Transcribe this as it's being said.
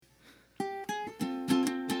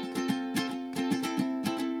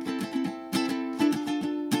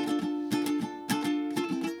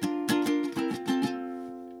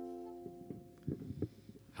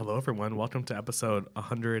Hello, everyone. Welcome to episode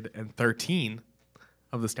 113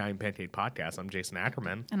 of the Stallion Pancake Podcast. I'm Jason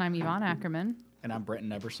Ackerman. And I'm Yvonne Ackerman. And I'm Brenton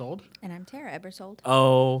Ebersold. And I'm Tara Ebersold.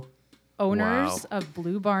 Oh, Owners wow. of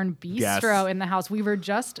Blue Barn Bistro in the house. We were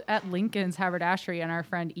just at Lincoln's haberdashery, and our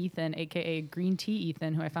friend Ethan, a.k.a. Green Tea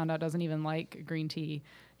Ethan, who I found out doesn't even like green tea,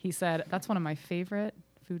 he said, that's one of my favorite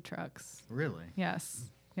food trucks. Really? Yes.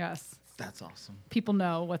 That's awesome. People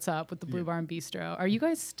know what's up with the Blue Barn Bistro. Are you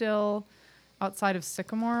guys still outside of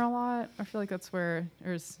Sycamore a lot? I feel like that's where,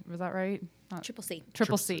 was that right? Triple C.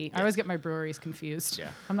 Triple C. I always get my breweries confused.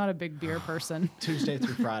 Yeah. I'm not a big beer person. Tuesday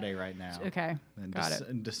through Friday right now. Okay, And got it.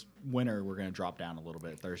 And this winter, we're going to drop down a little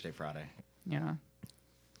bit, Thursday, Friday. Yeah.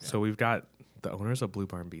 So we've got the owners of Blue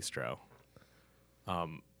Barn Bistro.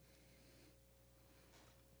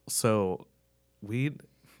 So we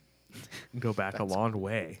go back a long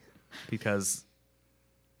way because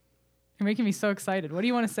You're making me so excited. What do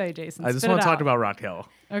you want to say, Jason? I just Spit want it to talk out. about Rock Hill.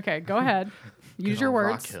 Okay, go ahead. Use your old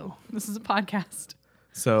words. Rock Hill. This is a podcast.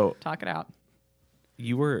 So Talk it out.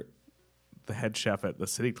 you were the head chef at the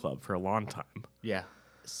City Club for a long time. Yeah.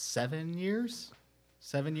 7 years?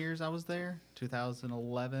 7 years I was there.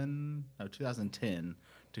 2010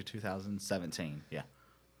 to 2017. Yeah.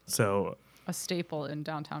 So A staple in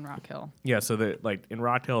downtown Rock Hill. yeah, so in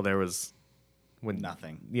Rock Hill there was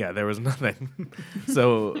Nothing. Yeah, there was nothing.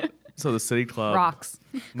 so the City Club Rocks.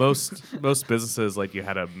 most businesses, like, you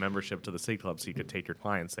had a membership to the City Club so you could take your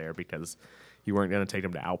clients there because you weren't going to take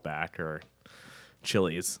them to Outback or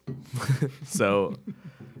Chili's. So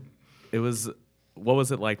what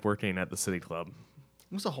was it like working at the City Club?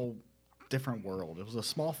 It was a whole different world. It was a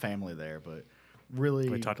small family there, but really...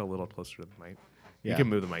 We talked a little closer to the mic. Yeah. You can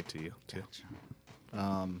move the mic to you too.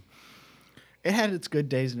 It had its good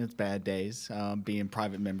days and its bad days. Being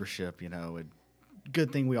private membership,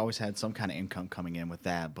 good thing we always had some kind of income coming in with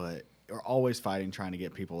that, but we're always fighting trying to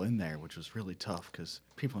get people in there, which was really tough because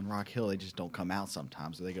people in Rock Hill, they just don't come out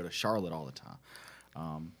sometimes, or they go to Charlotte all the time.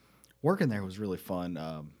 Working there was really fun,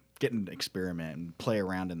 getting to experiment and play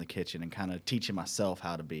around in the kitchen and kind of teaching myself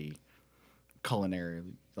how to be culinary,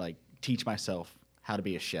 like teach myself how to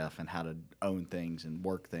be a chef and how to own things and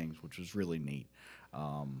work things, which was really neat.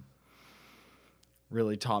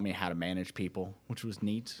 Really taught me how to manage people, which was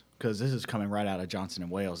neat because this is coming right out of Johnson &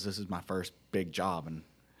 Wales. This is my first big job, and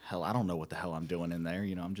hell, I don't know what the hell I'm doing in there.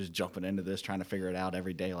 I'm just jumping into this, trying to figure it out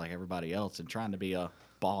every day like everybody else and trying to be a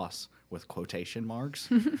boss with quotation marks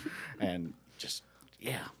and just,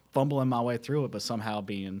 fumbling my way through it, but somehow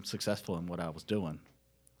being successful in what I was doing.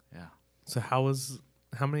 Yeah. So what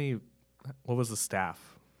was the staff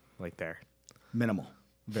like there? Minimal.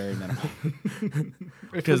 Very minimal.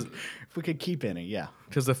 Because if we could keep any, yeah.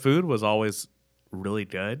 Because the food was always really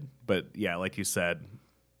good, but yeah, like you said,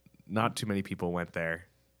 not too many people went there.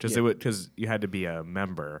 Because you had to be a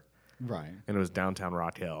member, Right. and it was downtown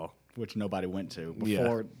Rock Hill. Which nobody went to. Yeah.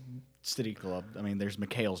 Before City Club, I mean, there's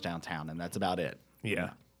McHale's downtown, and that's about it.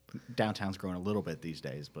 Yeah. Downtown's growing a little bit these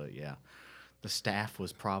days, but yeah. The staff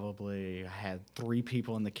was I had 3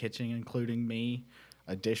 people in the kitchen, including me,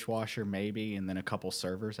 a dishwasher maybe, and then a couple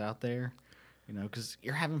servers out there. Because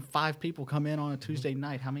you're having 5 people come in on a Tuesday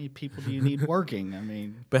night. How many people do you need working? I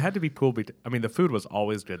mean... But it had to be cool. The food was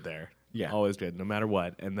always good there. Yeah. Always good, no matter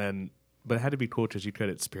what. But it had to be cool because you could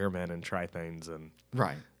experiment and try things, and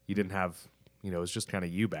Right. you didn't have, it was just kind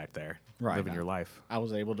of you back there living your life. I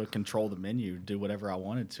was able to control the menu, do whatever I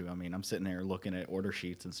wanted to. I mean, I'm sitting there looking at order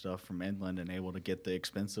sheets and stuff from Inland and able to get the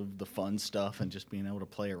expensive, the fun stuff and just being able to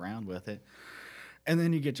play around with it. And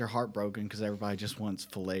then you get your heart broken because everybody just wants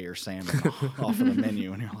filet or salmon off of the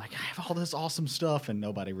menu. And you're like, I have all this awesome stuff and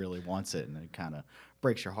nobody really wants it. And it kind of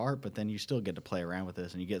breaks your heart. But then you still get to play around with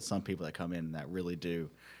this. And you get some people that come in that really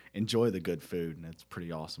do enjoy the good food. And it's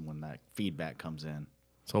pretty awesome when that feedback comes in.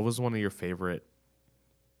 So what was one of your favorite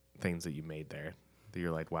things that you made there that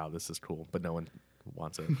you're like, wow, this is cool, but no one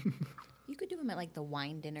wants it? You could do them at like the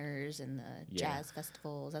wine dinners and the jazz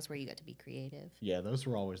festivals. That's where you got to be creative. Yeah, those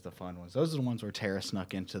were always the fun ones. Those are the ones where Tara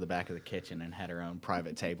snuck into the back of the kitchen and had her own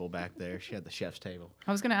private table back there. She had the chef's table.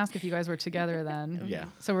 I was going to ask if you guys were together then. Yeah.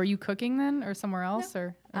 So were you cooking then or somewhere else? No.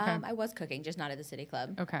 Or okay. I was cooking, just not at the City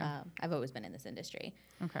Club. Okay. I've always been in this industry.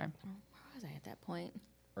 Okay. Where was I at that point?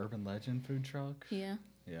 Urban Legend food truck? Yeah.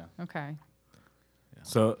 Yeah. Okay.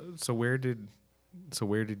 So where did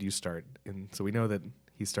you start? So we know that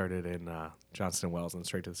he started in Johnson & Wales and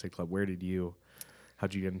straight to the City Club.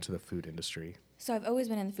 How'd you get into the food industry? So I've always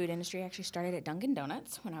been in the food industry. I actually started at Dunkin'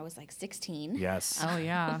 Donuts when I was like 16. Yes. Oh,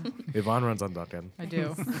 yeah. Yvonne runs on Dunkin'. I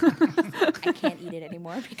do. I can't eat it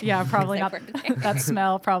anymore. Because Yeah, probably I not. work there. That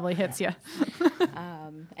smell probably hits you.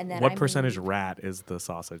 And then What I percentage moved- rat is the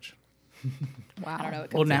sausage? Wow. I don't know.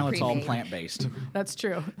 It Well, comes in now it's all pre-made. plant-based. That's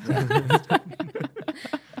true.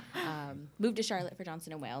 Moved to Charlotte for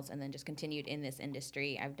Johnson & Wales, and then just continued in this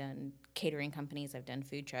industry. I've done catering companies. I've done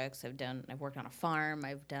food trucks. I've worked on a farm.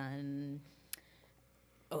 I've done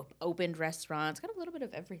opened restaurants. Got a little bit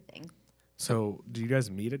of everything. So, did you guys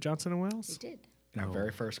meet at Johnson and We Wales? did. In our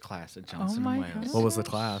very first class at Johnson my & Wales. gosh. What was the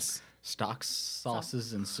class? Stocks,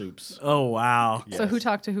 sauces, and soups. Oh wow! So who Yes.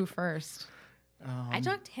 talked to who first? I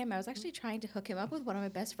talked to him. I was actually trying to hook him up with one of my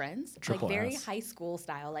best friends, Triple like very S. high school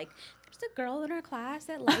style. Like, there's a girl in our class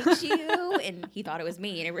that likes you, and he thought it was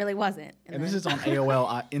me, and it really wasn't. And this is on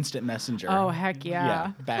AOL Instant Messenger. Oh, heck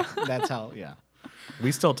yeah. That's how, yeah.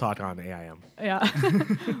 We still talk on AIM, Yeah.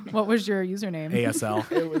 What was your username?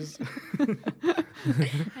 ASL. It was I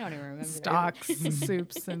don't even remember. Stocks,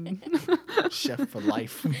 soups, and Chef for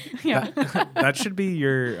Life. yeah. That should be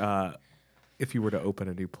your. If you were to open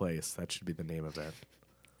a new place, that should be the name of it.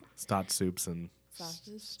 Stott Soups and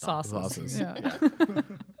Sauces. Sauces. Sauces. Yeah.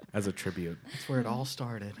 as a tribute. That's where it all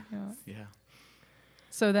started. Yeah. Yeah.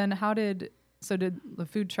 So then, did the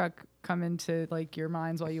food truck come into like your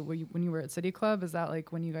minds when you were at City Club? Is that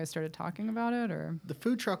like when you guys started talking about it, or? The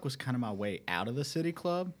food truck was kind of my way out of the City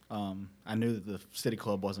Club. I knew that the City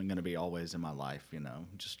Club wasn't going to be always in my life, you know.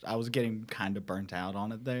 Just I was getting kind of burnt out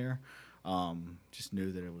on it there. Just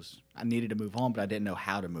knew that I needed to move on, but I didn't know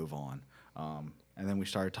how to move on. And then we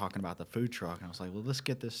started talking about the food truck, and I was like, well, let's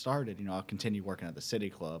get this started. You know, I'll continue working at the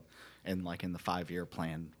City Club, and like in the 5-year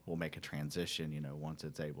plan, we'll make a transition, you know, once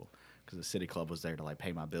it's able. Because the City Club was there to like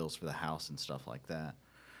pay my bills for the house and stuff like that.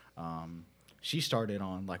 She started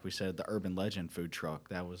on, like we said, the Urban Legend food truck.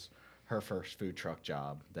 That was her first food truck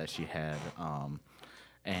job that she had.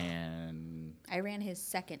 And I ran his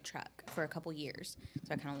second truck for a couple years.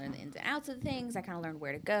 So I kind of learned the ins and outs of things. I kind of learned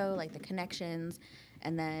where to go, like the connections.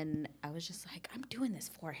 And then I was just like, I'm doing this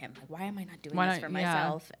for him. Like, why am I not doing Why this not- for yeah.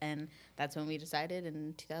 myself? And that's when we decided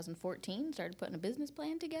in 2014, started putting a business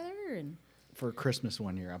plan together. And for Christmas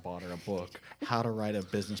one year, I bought her a book, How to Write a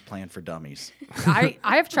Business Plan for Dummies. I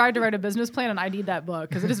have tried to write a business plan, and I need that book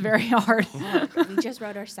because it is very hard. we just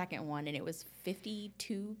wrote our second one, and it was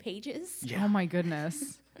 52 pages. Yeah. Oh my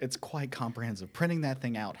goodness. It's quite comprehensive. Printing that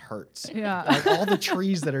thing out hurts. Yeah. Like all the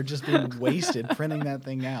trees that are just being wasted printing that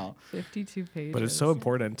thing out. 52 pages. But it's so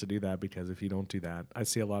important to do that because if you don't do that, I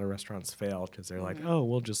see a lot of restaurants fail because they're like, oh,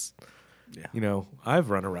 we'll just, Yeah. you know, I've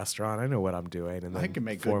run a restaurant. I know what I'm doing. And then I can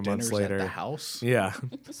make 4 good months dinners later, at the house. yeah.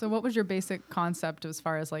 So what was your basic concept as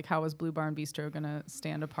far as like how was Blue Barn Bistro going to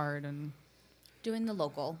stand apart? And Doing the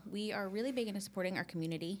local. We are really big into supporting our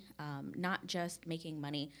community, not just making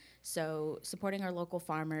money. So supporting our local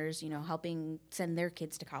farmers, you know, helping send their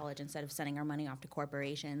kids to college instead of sending our money off to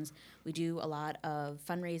corporations. We do a lot of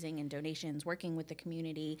fundraising and donations, working with the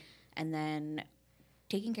community, and then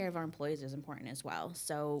taking care of our employees is important as well.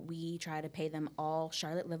 So we try to pay them all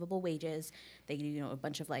Charlotte livable wages. They do, you know, a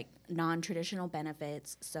bunch of like non-traditional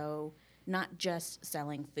benefits. So not just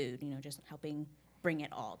selling food, you know, just helping bring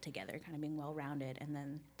it all together, kind of being well-rounded. And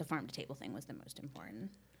then the farm to table thing was the most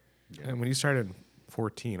important. And when you started in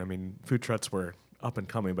 14, I mean, food trucks were up and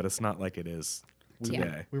coming, but it's not like it is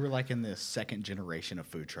today. We were like in the second generation of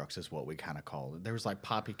food trucks is what we kind of call it. There was like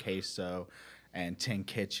Poppy Queso and Tin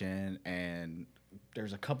Kitchen, and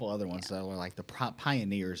there's a couple other ones that were like the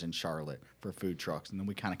pioneers in Charlotte for food trucks. And then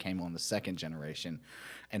we kind of came on the second generation,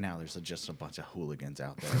 and now there's just a bunch of hooligans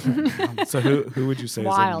out there. So who would you say is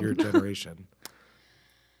Wild. in your generation?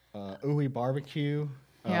 Ooey Barbecue,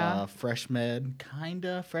 Yeah. Fresh Med,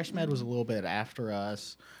 kinda. Fresh Med was a little bit after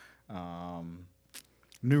us.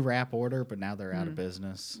 New Wrap Order, but now they're out of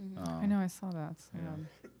business. I know I saw that. So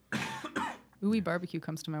yeah. Ooey Barbecue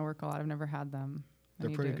comes to my work a lot. I've never had them. I They're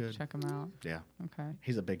need pretty to good. Check them out. Yeah, Okay.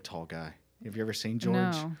 he's a big, tall guy. Have you ever seen George?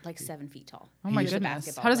 No. Like 7 feet tall. Oh my He's a goodness.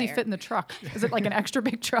 basketball How does he player. fit in the truck? Is it like an extra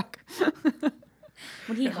big truck?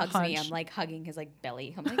 When he hugs me, hunch. I'm like hugging his like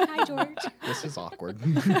belly. I'm like, hi, George. This is awkward.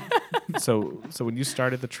 So when you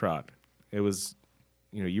started the truck, it was,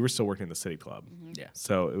 you know, you were still working in the City Club. Yeah.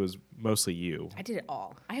 So it was mostly you. I did it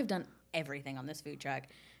all. I have done everything on this food truck.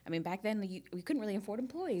 I mean, back then we couldn't really afford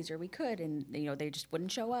employees, or we could, and you know they just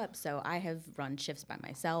wouldn't show up. So I have run shifts by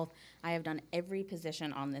myself. I have done every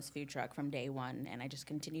position on this food truck from day one, and I just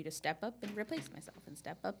continue to step up and replace myself, and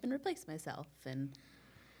step up and replace myself, and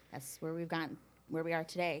that's where we've gotten where we are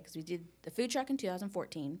today. Because we did the food truck in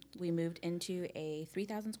 2014. We moved into a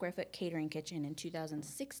 3,000 square foot catering kitchen in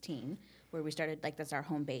 2016, where we started like that's our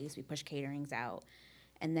home base. We push caterings out.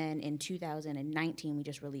 And then in 2019, we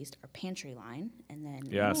just released our pantry line. And then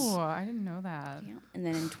Yes. Oh, I didn't know that. yeah, and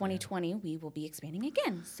then in 2020, we will be expanding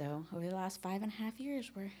again. So over the last 5.5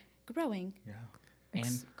 years, we're growing. Yeah.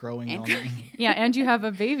 and growing and on growing. me. Yeah, and you have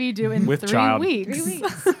a baby due in With 3 child. weeks. 3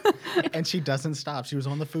 weeks. And she doesn't stop. She was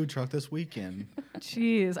on the food truck this weekend.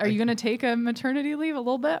 Jeez, are you going to take a maternity leave a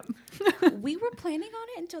little bit? We were planning on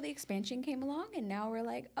it until the expansion came along, and now we're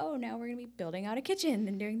like, oh, now we're going to be building out a kitchen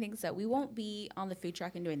and doing things. So we won't be on the food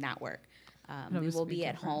truck and doing that work. It'll We just will be be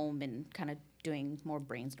at different. home and kind of doing more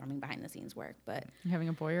brainstorming behind the scenes work. But You having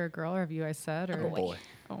a boy or a girl, or have you guys said? Or? Boy,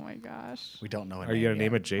 Oh my gosh. we don't know. Are you gonna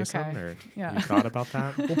name yet. it Jason, Okay. or Yeah. you thought about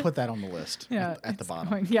that? We'll put that on the list. Yeah, at the it's bottom.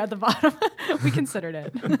 going- yeah, at the bottom. We considered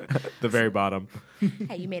it. The very bottom.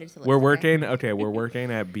 hey, you made it to the list. We're okay? working. Okay, we're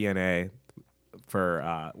working at BNA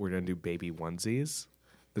for. We're gonna do baby onesies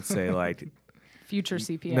that say like Future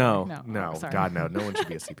CPA. no, Oh, sorry. God no, no one should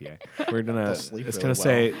be a CPA. We're gonna. They'll It's sleep gonna really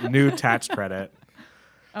say new tax credit.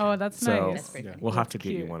 Oh, that's So nice. That's pretty funny. we'll have to That's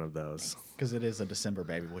get you cute. one of those. Because it is a December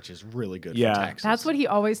baby, which is really good Yeah. for taxes. That's what he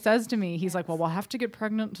always says to me. He's like, "Well, we'll have to get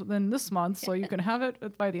pregnant then this month, so you can have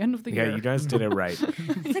it by the end of the Yeah, year." you guys did it right. It's like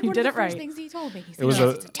You one did of the it first right. things he told me. He said, was yes,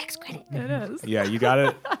 a- it's a tax credit. It is. Yeah, you got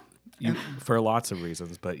it. For lots of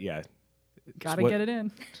reasons, but yeah. Got to what- get it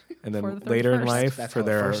in. And For then the later in 31st. life, That's for how it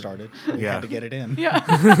their first started. We Yeah. had to get it in.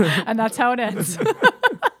 Yeah. And that's how it ends.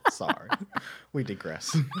 Sorry. We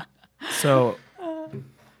digress. so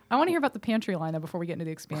I want to hear about the pantry lineup before we get into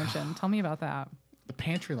the expansion. Tell me about that. The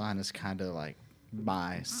pantry line is kind of like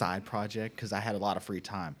my side project because I had a lot of free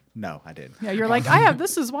time. No, I didn't. Yeah, you're like, I have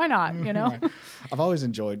this is why not, you know? I've always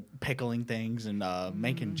enjoyed pickling things and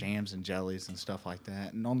making jams and jellies and stuff like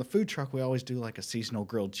that. And on the food truck, we always do like a seasonal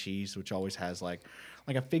grilled cheese, which always has like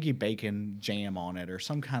a figgy bacon jam on it or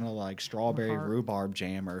some kind of like strawberry heart. rhubarb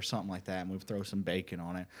jam or something like that. And we'd throw some bacon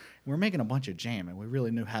on it. And we're making a bunch of jam, and we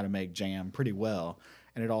really knew how to make jam pretty well.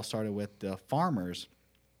 And it all started with the farmers.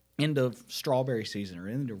 End of strawberry season or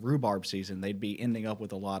into rhubarb season, they'd be ending up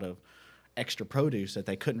with a lot of extra produce that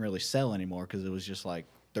they couldn't really sell anymore because it was just like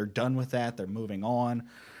they're done with that, they're moving on.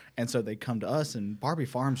 And so they come to us, and Barbie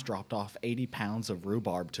Farms dropped off 80 pounds of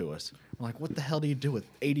rhubarb to us. We're like, what the hell do you do with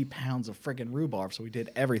 80 pounds of friggin' rhubarb? So we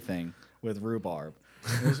did everything with rhubarb.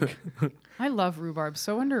 It was- I love rhubarb.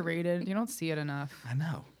 So underrated. You don't see it enough. I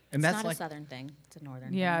know. And It's that's not like a southern thing. It's a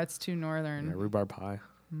northern Yeah, thing. it's too northern. yeah, rhubarb pie.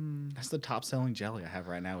 that's the top selling jelly I have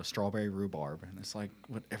right now is strawberry rhubarb, and it's like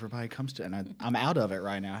what everybody comes to. And I'm out of it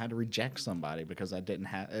right now. I had to reject somebody because I didn't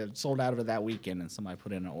have it sold out of it that weekend, and somebody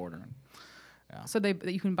put in an order. So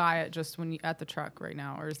you can buy it just when you at the truck right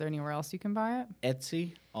now, or is there anywhere else you can buy it?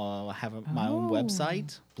 Etsy. I have my own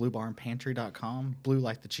website, bluebarnpantry.com. Blue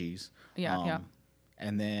like the cheese. Yeah, yeah.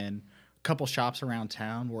 And then a couple shops around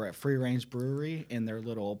town. We're at Free Range Brewery in their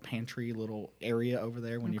little pantry, little area over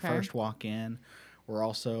there when you Okay. first walk in. We're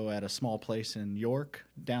also at a small place in York,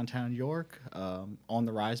 downtown York, on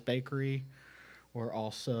the Rise Bakery. We're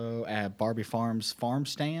also at Barbie Farms Farm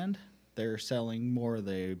Stand. They're selling more of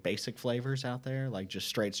the basic flavors out there, like just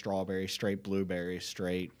straight strawberry, straight blueberry,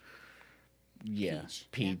 straight,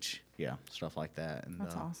 peach, yeah, stuff like that. And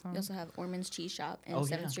That's awesome. We also have Orman's Cheese Shop in Oh,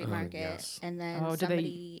 7th yeah. Street Oh, Market. yes. And then Oh, do they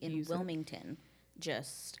somebody in use it? Wilmington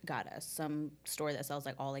just got us some store that sells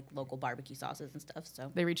like all like local barbecue sauces and stuff.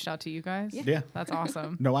 So They reached out to you guys? Yeah. That's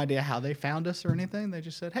awesome. No idea how they found us or anything. They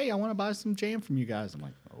just said, "Hey, I want to buy some jam from you guys." I'm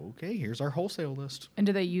like, "Okay, here's our wholesale list." And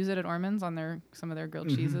do they use it at Orman's on some of their grilled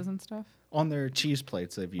cheeses and stuff? On their cheese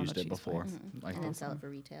plates, they've used the it cheese before. plates. Like, and then sell it for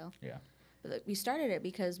retail. yeah. But we started it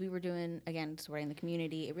because we were doing, again, supporting the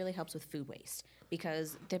community. It really helps with food waste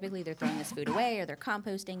because typically they're throwing this food away or they're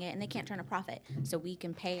composting it and they can't turn a profit. So we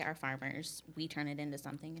can pay our farmers. We turn it into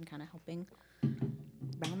something and kind of helping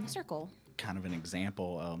round the circle. Kind of an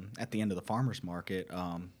example. At the end of the farmers market,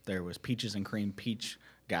 there was Peaches and Cream peach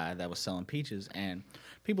guy that was selling peaches, and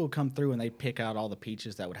people would come through and they'd pick out all the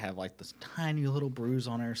peaches that would have like this tiny little bruise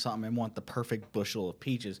on it or something and want the perfect bushel of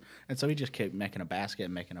peaches. And so he just kept making a basket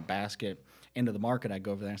and making a basket. Into the market, I'd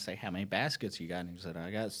go over there and say, "How many baskets you got?" And he said,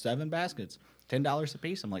 "I got 7 baskets, $10 a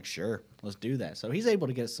piece." I'm like, "Sure, let's do that." So he's able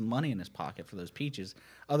to get some money in his pocket for those peaches.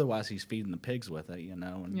 Otherwise, he's feeding the pigs with it, you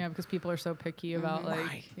know. And Yeah, because people are so picky about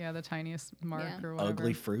Right. the tiniest mark Yeah. or whatever.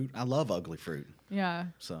 ugly fruit. I love ugly fruit. Yeah.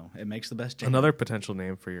 So it makes the best jam. Another potential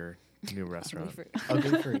name for your new restaurant.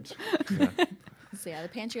 ugly fruit. So yeah, the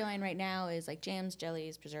pantry line right now is like jams,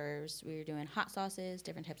 jellies, preserves. We're doing hot sauces,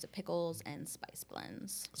 different types of pickles, and spice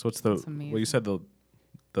blends. So what's the? That's Well, you amazing. said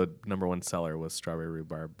the number one seller was strawberry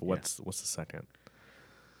rhubarb. But what's the second?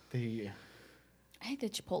 The I think the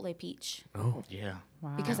Chipotle peach Oh, yeah.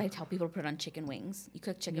 Wow. because I tell people to put it on chicken wings. You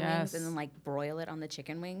cook chicken wings Yes. and then like broil it on the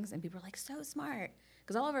chicken wings, and people are like, so smart.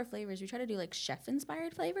 because all of our flavors, we try to do like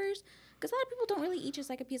chef-inspired flavors, because a lot of people don't really eat just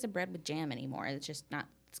like a piece of bread with jam anymore. It's just not.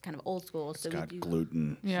 It's kind of old school. It's So got we do.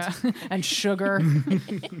 gluten. Yeah, and sugar.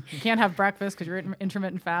 You can't have breakfast because you're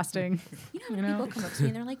intermittent fasting. You know how many people come up to me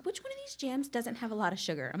and they're like, "Which one of these jams doesn't have a lot of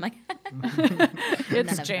sugar?" I'm like, It's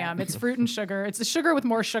None of jam. that. It's fruit and sugar. It's the sugar with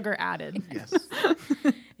more sugar added. Yes.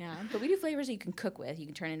 yeah. But we do flavors that you can cook with. You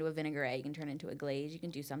can turn into a vinaigrette. You can turn into a glaze. You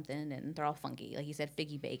can do something, and they're all funky. Like you said,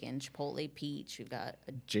 figgy bacon, chipotle peach. We've got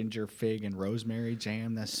a Ginger, fig, and rosemary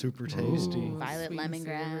jam. That's super tasty. Ooh. violet Sweet and savory.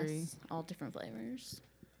 lemongrass. All different flavors.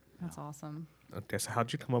 That's awesome. Okay, so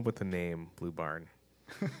how'd you come up with the name Blue Barn?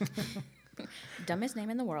 Dumbest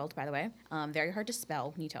name in the world, by the way. Very hard to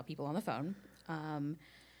spell when you tell people on the phone.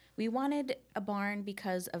 We wanted a barn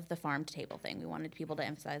because of the farm to table thing. We wanted people to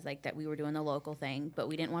emphasize like that we were doing the local thing, but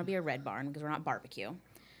we didn't want to be a red barn because we're not barbecue.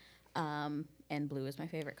 And blue is my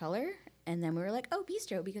favorite color. And then we were like, oh,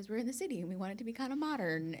 bistro, because we're in the city and we want it to be kind of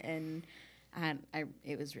modern. And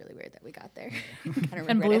it was really weird that we got there. Kinda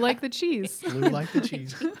And blue regret it. like the cheese. Blue like the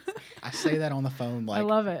cheese. I say that on the phone I like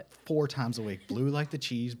love it. 4 times a week. Blue like the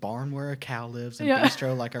cheese, barn where a cow lives, and Yeah.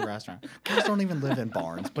 bistro like a restaurant. Cows don't even live in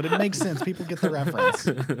barns, but it makes sense. People get the reference.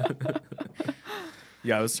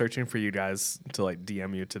 Yeah, I was searching for you guys to like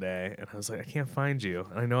DM you today, and I was like, I can't find you.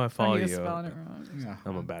 I know I follow you're you. spelling it wrong. Yeah.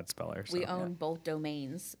 I'm a bad speller. So. We own both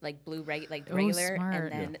domains, like blue like Oh, regular,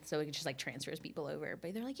 smart. and then so it just like transfers people over.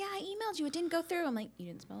 But they're like, yeah, I emailed you, it didn't go through. I'm like, you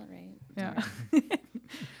didn't spell it right. Yeah.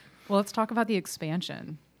 Well, let's talk about the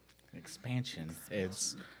expansion. Expansion.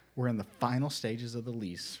 We're in the final stages of the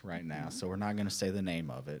lease right now, so we're not going to say the name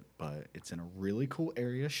of it, but it's in a really cool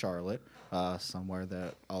area, Charlotte, somewhere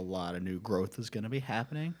that a lot of new growth is going to be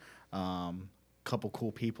happening. Couple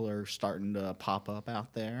cool people are starting to pop up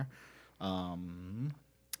out there.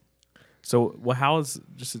 So, well,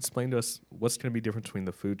 just explain to us what's going to be different between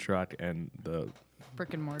the food truck and the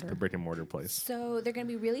Brick and mortar. brick and mortar place. So they're going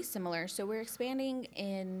to be really similar. So we're expanding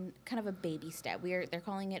in kind of a baby step. They're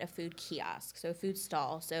calling it a food kiosk, so a food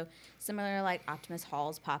stall. So similar like Optimus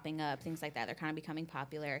Halls popping up, things like that. They're kind of becoming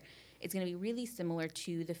popular. It's going to be really similar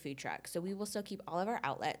to the food truck. So we will still keep all of our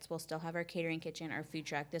outlets. We'll still have our catering kitchen, our food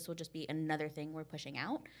truck. This will just be another thing we're pushing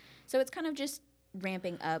out. So it's kind of just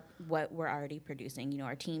ramping up what we're already producing. You know,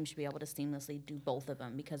 our team should be able to seamlessly do both of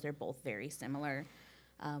them because they're both very similar.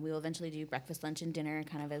 We will eventually do breakfast, lunch, and dinner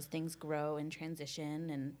kind of as things grow and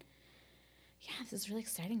transition. And yeah, this is really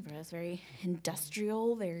exciting for us. Very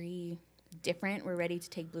industrial, very different. We're ready to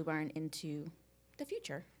take Blue Barn into the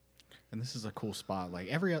future. And this is a cool spot.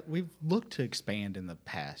 Like we've looked to expand in the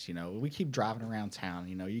past. You know, we keep driving around town.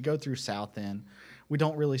 You know, you go through South End, we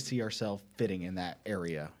don't really see ourselves fitting in that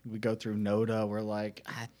area. We go through Noda, we're like,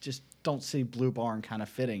 I just don't see Blue Barn kind of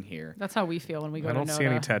fitting here. That's how we feel when we go I to don't see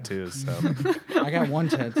Noda. any tattoos. So, I got one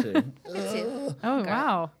tattoo. Oh,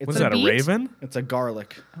 wow. It's was a that a beet? raven? It's a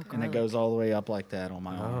garlic, and it garlic. goes all the way up like that on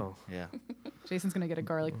my arm. Oh. Yeah. Jason's going to get a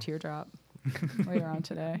garlic teardrop later on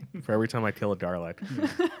today. For every time I kill a garlic.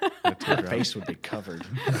 a My teardrop. face would be covered.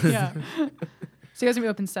 Yeah. So you guys going to be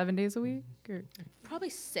open 7 days a week? Or? Probably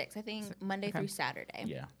 6, I think, Monday Okay. through Saturday.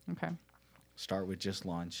 Yeah. Okay. Start with just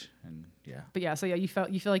lunch, and yeah. But yeah, so yeah, you feel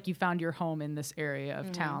like you found your home in this area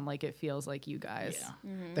of town. Like it feels like you guys.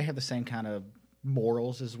 Yeah. They have the same kind of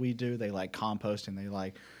morals as we do. They like composting. They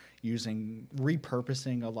like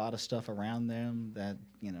repurposing a lot of stuff around them that,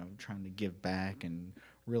 you know, trying to give back and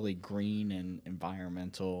really green and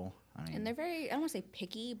environmental. I mean, And they're very, I don't want to say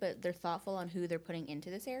picky, but they're thoughtful on who they're putting into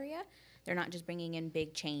this area. They're not just bringing in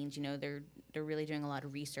big change. You know, they're really doing a lot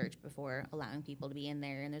of research before allowing people to be in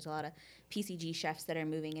there. And there's a lot of PCG chefs that are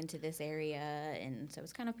moving into this area. And so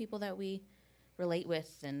it's kind of people that we relate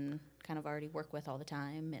with and kind of already work with all the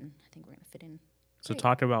time. And I think we're going to fit in. So, great.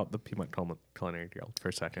 talk about the Piedmont Culinary Guild for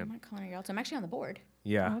a I'm second. not calling her out. So I'm actually on the board. Oh,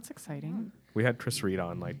 Yeah. that's exciting. We had Chris Reed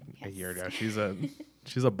on like a year ago. She's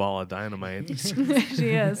a ball of dynamite. She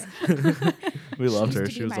is. We loved she her. used to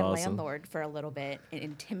She be was my awesome. landlord for a little bit and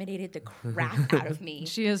intimidated the crap out of me.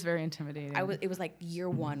 She is very intimidating. It was like year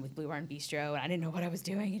 1 with Blue Barn Bistro, and I didn't know what I was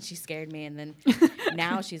doing, and she scared me. And then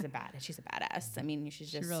now she's a badass. I mean,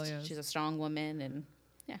 she's really is. she's a strong woman, and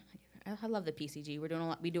yeah, I love the PCG.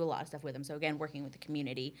 We do a lot of stuff with them. So again, working with the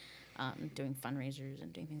community, doing fundraisers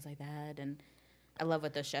and doing things like that, and I love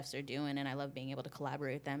what those chefs are doing, and I love being able to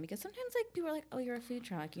collaborate with them because sometimes like people are like, oh, you're a food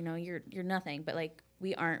truck, you know, you're nothing, but like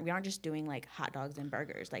we aren't just doing like hot dogs and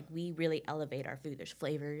burgers. Like we really elevate our food. There's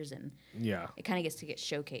flavors, and Yeah. it kind of gets to get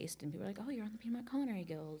showcased, and people are like, oh, you're on the Piedmont Culinary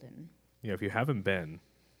Guild, and Yeah. If you haven't been,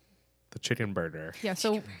 the chicken burger. yeah.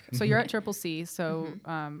 So you're at Triple C. So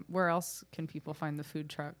where else can people find the food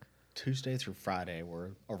truck? Tuesday through Friday, we're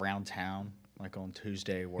around town. like on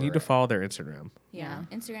Tuesday. You need to follow their Instagram. Yeah.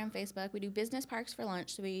 Instagram, Facebook. We do business parks for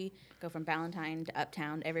lunch. So we go from Ballantyne to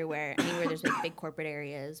Uptown, everywhere, anywhere there's like big corporate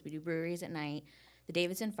areas. We do breweries at night. The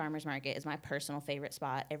Davidson Farmers Market is my personal favorite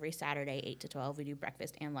spot. Every Saturday, 8 to 12, we do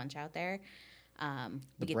breakfast and lunch out there.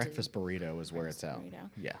 The breakfast burrito is where it's out. Burrito.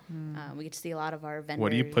 Yeah. We get to see a lot of our vendors.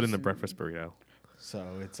 What do you put in the breakfast burrito? So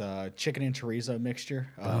it's a chicken and chorizo mixture.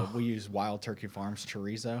 We use Wild Turkey Farms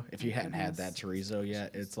chorizo. If you hadn't had that chorizo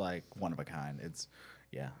yet, it's like one of a kind. It's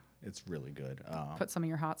really good. Put some of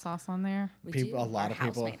your hot sauce on there. We People- do. a lot Our of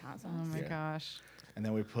people- house-made hot sauce. Oh my Yeah. gosh. And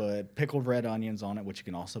then we put pickled red onions on it, which you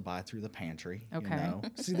can also buy through the pantry. Okay. You know?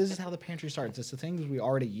 See, this is how the pantry starts. It's the things we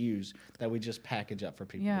already use that we just package up for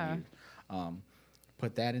people Yeah. to use.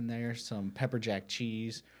 Put that in there, some pepper jack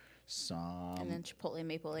cheese, some And then chipotle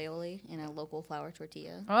maple aioli in a local flour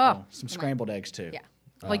tortilla. Oh, some scrambled eggs too. Yeah.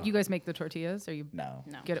 like you guys make the tortillas, or you No.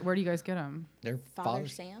 No. get it? Where do you guys get them? They're Father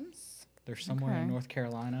Sam's. They're somewhere Okay. in North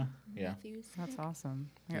Carolina. Yeah. Matthews. That's awesome.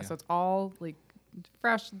 Yeah, Yeah. so it's all like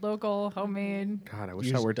fresh, local, homemade. God, I wish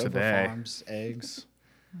Use I were Dover today. Farms eggs.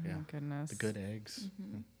 Oh Yeah. my goodness. The good eggs.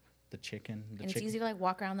 The chicken. The And it's chicken. easy to like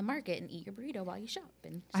walk around the market and eat your burrito while you shop.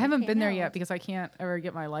 And I haven't been there hang yet out. because I can't ever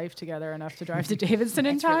get my life together enough to drive to Davidson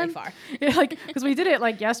in It's really time. far. Yeah, like because we did it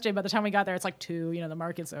like yesterday. By the time we got there, it's like 2. You know, the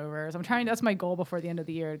market's over. So I'm trying. That's my goal before the end of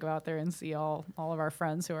the year to go out there and see all of our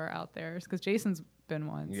friends who are out there. Because Jason's been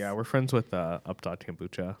once. Yeah, we're friends with Updot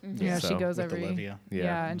Kombucha. Yeah, she So- goes with every. Olivia. Yeah,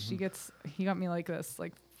 Yeah. and he got me like this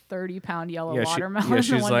 30-pound yellow Yeah, watermelon. yeah, the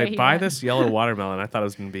she's one day like, he buy went. this yellow watermelon. I thought it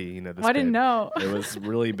was gonna be, this. Well, I didn't big. know. It was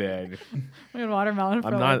really big. We had watermelon for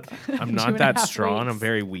I'm not. like I'm 2 not and a that half strong. I'm weeks.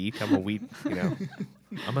 very weak. I'm a weak.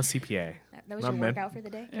 I'm a CPA. That was Not your meant- workout for the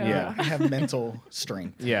day? Yeah. I have mental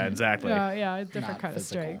strength. Yeah, exactly. Yeah, a different Not kind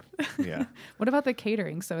physical. of strength. Yeah. What about the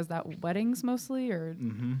catering? So is that weddings mostly, or?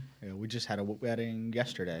 Yeah, we just had a wedding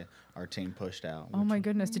yesterday. Our team pushed out. Oh which my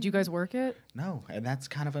goodness! Did you guys work it? No, and that's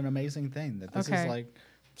kind of an amazing thing that this Okay. is like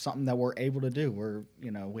something that we're able to do. We're,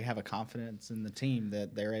 we have a confidence in the team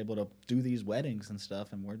that they're able to do these weddings and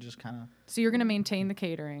stuff, and we're just kind of, So you're going to maintain the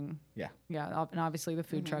catering, yeah, and obviously the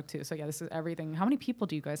food truck too. So yeah, this is everything. How many people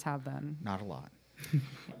do you guys have then? not a lot.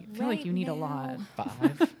 I feel like you need a lot.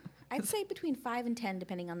 5. I'd say between 5 and 10,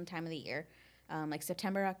 depending on the time of the year. Like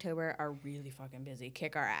September, October are really fucking busy,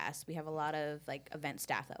 kick our ass. We have a lot of like event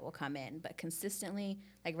staff that will come in, but consistently,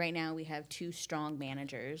 like right now, we have 2 strong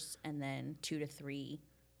managers and then 2 to 3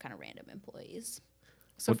 kind of random employees.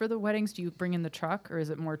 So for the weddings, do you bring in the truck, or is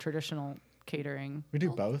it more traditional catering? We do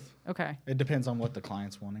both. Okay. It depends on what the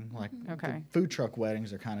client's wanting. Like, Okay. the food truck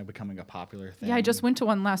weddings are kind of becoming a popular thing. Yeah, I just went to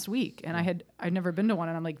one last week, and I'd never been to one,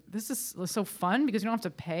 and I'm like, this is so fun because you don't have to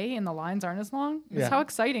pay, and the lines aren't as long. It's Yeah. how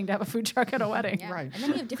exciting to have a food truck at a wedding. Yeah. Right. And then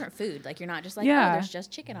you have different food. Like you're not just like, Yeah. oh, there's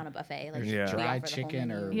just chicken on a buffet. Like Yeah. we Dried offer the whole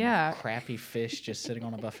chicken or menu. Yeah. crappy fish just sitting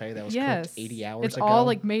on a buffet that was Yes, cooked 80 hours it's ago. all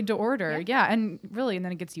like made to order. Yeah. Yeah, and really, and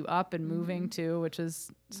then it gets you up and moving too, which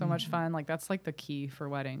is so much fun. Like that's like the key for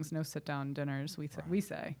weddings. No sit down dinners. We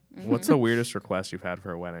say. What's the weirdest request you've had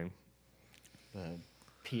for a wedding? the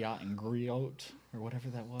Piat and Griot or whatever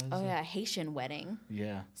that was. Oh yeah, Haitian wedding.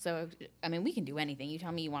 Yeah. So I mean, we can do anything. You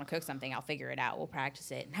tell me you want to cook something, I'll figure it out. We'll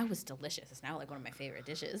practice it. And that was delicious. It's now like one of my favorite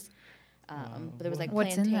dishes. But there was like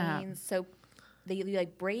What's in plantains. that? So you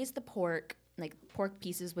like braise the pork, like pork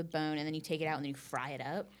pieces with bone, and then you take it out and then you fry it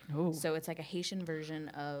up. Oh. So it's like a Haitian version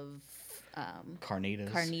of Carnitas.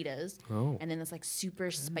 carnitas. Oh. And then this like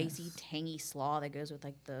super spicy, tangy slaw that goes with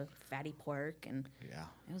like the fatty pork and Yeah.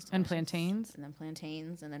 it was And delicious. plantains? And then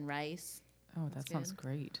plantains and then rice. Oh, that sounds good.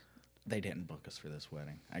 great. They didn't book us for this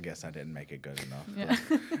wedding. I guess I didn't make it good enough.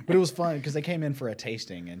 Yeah. But it was fun because they came in for a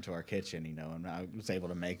tasting into our kitchen, and I was able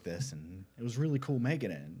to make this, and it was really cool making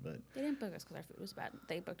it. But They didn't book us because our food was bad.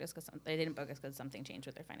 They booked us because they didn't book us because something changed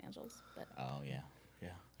with their financials. oh yeah,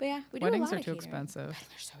 But yeah, we do Weddings a are lot too of catering. expensive.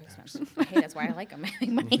 They're so expensive. Hey, that's why I like them.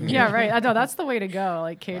 Making money. Yeah, right. I know that's the way to go.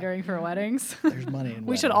 Like catering for weddings. there's money in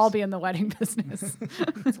We should all be in the wedding business.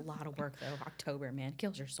 It's a lot of work though. October, man,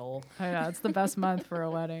 kills your soul. I know it's the best month for a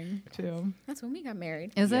wedding too. That's when we got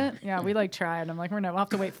married. Is it? Yeah, we like tried. I'm like, we'll have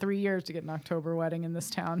to wait 3 years to get an October wedding in this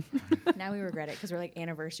town. Now we regret it because we're like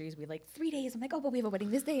anniversaries. We like 3 days. I'm like, oh, but we have a wedding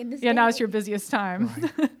this day and this Yeah, day. now it's your busiest time.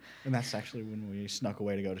 And that's actually when we snuck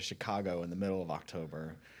away to go to Chicago in the middle of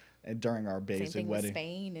October, and during our Same basic thing with wedding.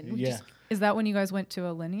 Spain and we Yeah. just Is that when you guys went to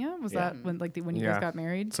Alinea? Was Yeah. that when when you Yeah. guys got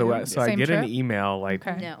married? So, too? so I Same get trip? an email like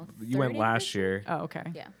Okay. no. you went third last year. Oh, okay.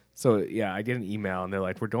 Yeah. So yeah, I get an email and they're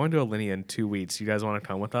like, "We're going to Alinea in 2 weeks. You guys want to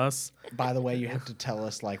come with us?" By the way, you have to tell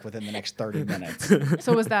us like within the next 30 minutes.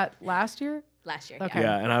 So was that last year? Last year. Okay.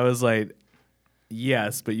 Yeah, and I was like,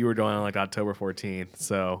 "Yes," but you were going on like October 14th,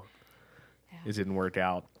 so it didn't work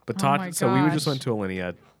out. But Oh my Todd, so we just gosh. went to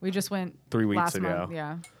Alinea. We just went 3 weeks last ago. month.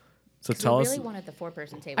 Yeah. So 'Cause tell we us. really wanted the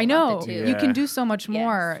 4-person table. I not know. the 2. Yeah. You can do so much Yes.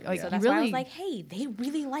 more. Like so you that's why I really was like, hey, they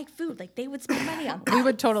really like food. Like they would spend money on that. we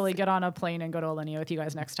would totally get on a plane and go to Alinea with you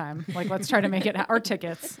guys next time. Like, let's try to make it our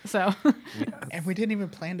tickets. So, And we didn't even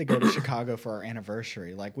plan to go to Chicago for our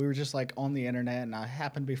anniversary. Like we were just like on the internet, and I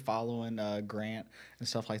happened to be following Grant and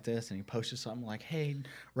stuff like this, and he posted something like, "Hey,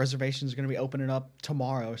 reservations are going to be opening up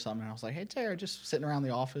tomorrow or something." And I was like, "Hey, Tara, just sitting around the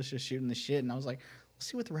office, just shooting the shit." And I was like, "Let's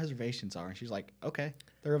see what the reservations are." And she's like, "Okay,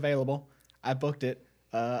 they're available. I booked it.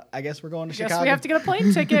 I guess we're going to guess Chicago." we have to get a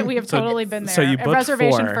plane ticket. We have totally been there. so you A booked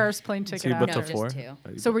reservation 4. first, plane ticket So you booked after. a just 4.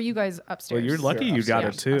 2. So were you guys upstairs? Well, you're lucky They're you got it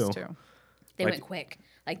upstairs. too. Us too. They Like- went quick.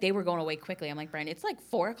 Like they were going away quickly. I'm like, Brian, it's like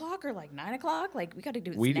 4 o'clock or like 9 o'clock. Like we got to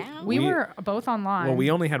do this We- now. We We- were both online. Well,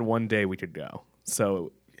 we only had one day we could go,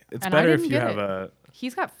 so it's And I better if didn't you get have it. a.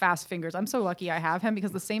 He's got fast fingers. I'm so lucky I have him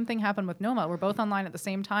because the same thing happened with Noma. We're both online at the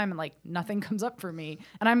same time and like nothing comes up for me.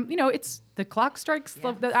 And I'm, it's the clock strikes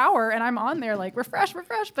the hour and I'm on there like refresh.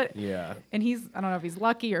 But Yeah. and I don't know if he's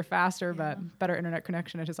lucky or faster, but better internet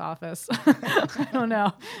connection at his office. I don't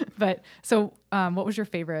know. But so what was your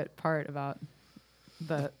favorite part about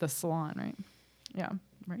the salon, right? Yeah.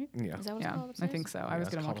 Right? Yeah. Is that what it's Yeah, called I upstairs? think so. I was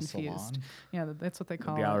it's getting all called a confused. salon? Yeah, that's what they The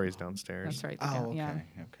call gallery's it. downstairs. That's right. Oh, okay, Yeah.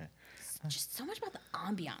 okay. Just so much about the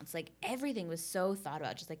ambiance. Like everything was so thought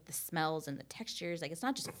about. Just like the smells and the textures. Like it's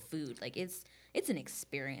not just food. Like it's an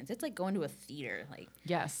experience. It's like going to a theater. Like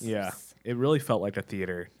Yes. Yeah, it really felt like a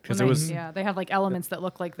theater because When it they- was. yeah, they have like elements that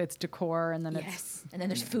look like it's decor, and then it's yes, and then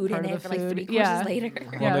there's food part in of it the for like food. 3 courses Yeah. later.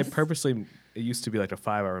 Well, Yes. they purposely. It used to be like a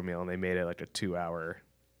 5-hour meal, and they made it like a 2-hour.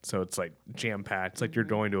 So it's like jam packed. It's like you're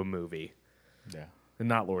going to a movie, Yeah. and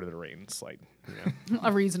not Lord of the Rings. Like,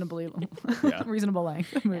 a reasonably Yeah. reasonable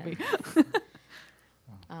length movie.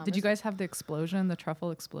 Did you Let's- guys have the explosion, the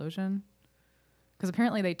truffle explosion? Because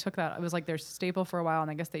apparently they took that. It was like their staple for a while,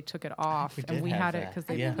 and I guess they took it off, we and did we have had it that. because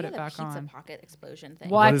I they Yeah. think put we it had back the pizza on. pocket explosion thing.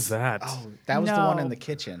 What? what is that? Oh, that was the one No. in the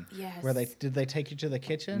kitchen. Yes. Where did they take you to the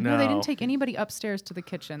kitchen? No, they No. didn't take anybody upstairs to the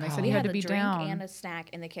kitchen. They said We you had had to a be drink down. and a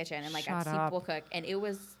snack in the kitchen, and like Shut I've seen up. people cook, and it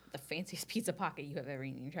was the fanciest pizza pocket you have ever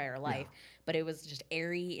eaten in your entire life. But it was just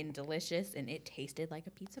airy and delicious, and it tasted like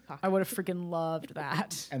a pizza pocket. I would have freaking loved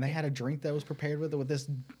that. And they had a drink that was prepared with this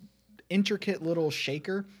intricate little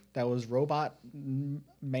shaker that was robot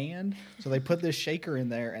manned. So they put this shaker in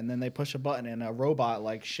there, and then they push a button, and a robot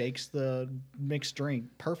like shakes the mixed drink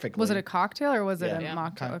perfectly. Was it a cocktail or was it Yeah. a Yeah.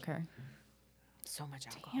 mocktail? Cock- Okay. So much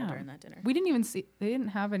alcohol Damn. during that dinner. We didn't even see. They didn't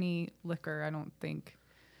have any liquor. I don't think.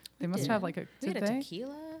 They must have like a. We Did had a they?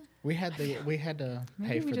 tequila. We had to Maybe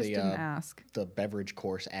pay we for just the didn't ask. the beverage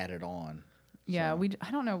course added on. Yeah, So-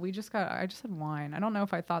 I don't know. I just had wine. I don't know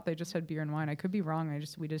if I thought they just had beer and wine. I could be wrong.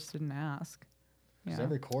 We just didn't ask. 'Cause Yeah.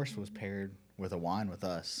 every course was paired with a wine with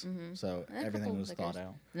us, so And a everything couple was liquors. thought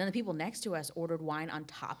out. And then the people next to us ordered wine on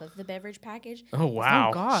top of the beverage package. Oh wow!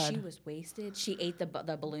 Oh God. She was wasted. She ate the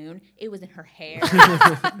balloon. It was in her hair.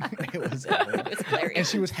 It was, it was hilarious. and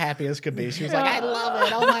she was happy as could be. She was like, "I love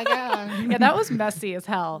it! Oh my god!" Yeah, that was messy as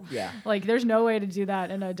hell. Yeah. Like, there's no way to do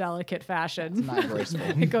that in a delicate fashion. Not graceful.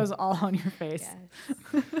 It goes all on your face.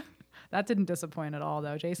 Yes. That didn't disappoint at all,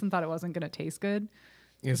 though. Jason thought it wasn't going to taste good.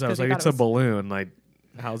 Yes, I was 'cause he like, thought it's it a was- balloon. Like,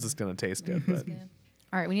 how's this gonna taste good? But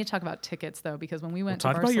All right, we need to talk about tickets, though, because when we went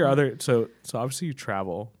talk to about your Barcelona- other. So obviously you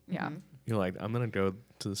travel. Yeah. You're like, I'm gonna go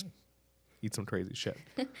to this, eat some crazy shit.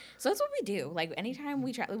 So that's what we do. Like anytime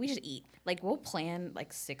we travel, we just eat. Like we'll plan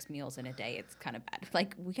like 6 meals in a day. It's kind of bad.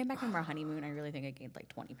 Like we came back from our honeymoon. I really think I gained like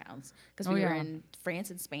 20 pounds because Oh, we were yeah. in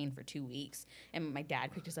France and Spain for 2 weeks. And my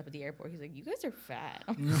dad picked us up at the airport. He's like, "You guys are fat."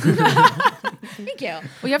 Thank you. Well,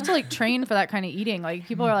 you have to like train for that kind of eating. Like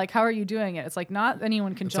people are like, "How are you doing it?" It's like not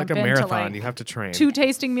anyone can It's jump like a into marathon. like You have to train. 2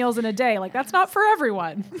 tasting meals in a day. Like that's not for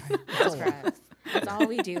everyone. That's for us. That's all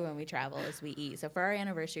we do when we travel is we eat. So for our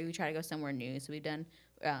anniversary, we try to go somewhere new. So we've done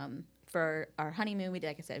for our honeymoon. We did,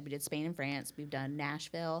 like I said, we did Spain and France. We've done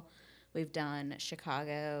Nashville. We've done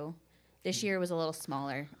Chicago. This year was a little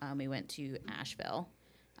smaller. We went to Asheville.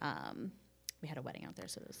 We had a wedding out there,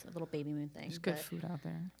 so it was a little baby moon thing. There's good but food out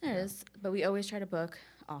there. It is, but we always try to book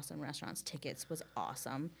awesome restaurants. Tickets was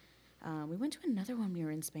awesome. We went to another one when we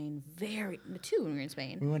were in Spain. 2 when we were in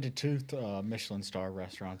Spain. We went to 2 Michelin star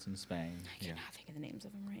restaurants in Spain. I Yeah. cannot think of the names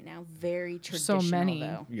of them right now. Very There's so traditional, many.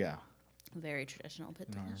 though. Yeah. Very traditional, but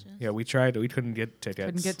delicious. Yeah, we tried. We couldn't get tickets.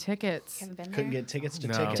 Couldn't get tickets. Haven't been Couldn't there? get tickets to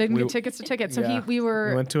No. tickets. Didn't We- get tickets to tickets. So Yeah. we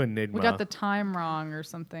We went to Enigma. we got the time wrong or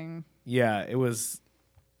something. Yeah, it was.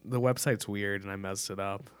 The website's weird, and I messed it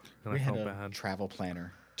up. And We I had felt a bad. travel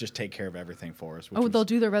planner just take care of everything for us. Oh, they'll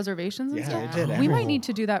do the reservations and Yeah, stuff? they did. We might everything. need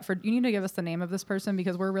to do that you need to give us the name of this person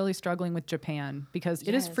because we're really struggling with Japan because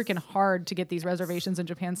it is Yes. freaking hard to get these reservations in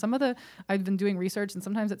Japan. I've been doing research and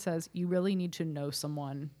sometimes it says you really need to know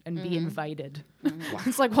someone and be invited.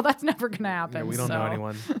 It's like, well, that's never going to happen. Yeah, we don't know so.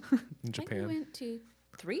 anyone in I think we Japan. went to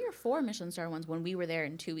 3 or 4 Michelin star ones when we were there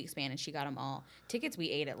in 2 weeks span, and she got them all. Tickets we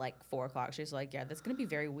ate at like 4 o'clock. She's like, yeah, that's gonna be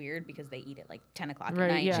very weird because they eat at like 10 o'clock Right,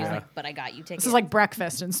 at night. yeah. She's Yeah. like, but I got you tickets. This is like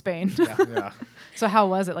breakfast in Spain. Yeah. So how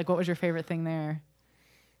was it? Like, what was your favorite thing there?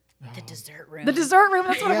 the dessert room. The dessert room.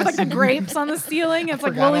 That's what it was, like the grapes on the ceiling. It's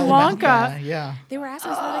like Willy Forgot all about Wonka. that. Yeah. They were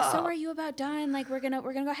asking us, they're like, so are you about done? Like, we're gonna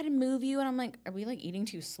go ahead and move you. And I'm like, are we like eating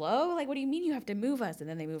too slow? Like, what do you mean you have to move us? And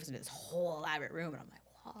then they move us into this whole elaborate room, and I'm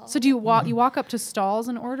like, wow. So do you walk up to stalls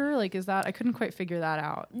and order? Like, is that I couldn't quite figure that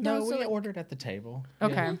out. No, so we like- ordered at the table.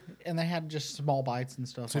 Okay. Yeah. And they had just small bites and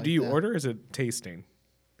stuff. So like do you that. order or is it tasting?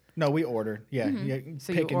 No, we ordered. Yeah, you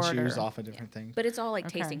So pick you and choose order. off of different things. But it's all like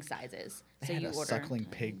Okay. tasting sizes. They So had you a order. suckling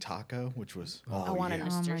pig taco, which was I wanted yeah. an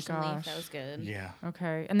Oh my nasturtium leaf. gosh. That was good. Yeah.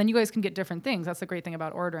 Okay. And then you guys can get different things. That's the great thing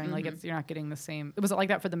about ordering. Like, you're not getting the same. Was it like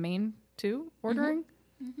that for the main too? Ordering.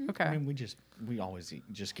 Okay. I mean, we always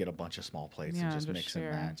just get a bunch of small plates Yeah, and just just mix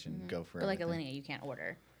share. and match and go for But like everything. Alinea, you can't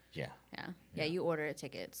order. Yeah. Yeah, you order at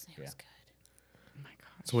tickets. It was Yeah. good. Oh my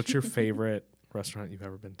gosh. So what's your favorite restaurant you've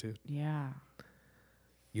ever been to? Yeah.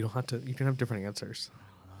 You don't have to. You can have different answers.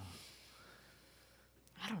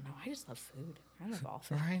 I don't know. I just love food. I love all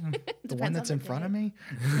food. Right. the Depends one on that's the in front of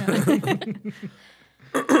day.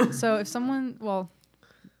 me. So if someone, while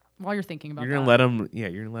you're thinking about You're gonna that. let them. Yeah,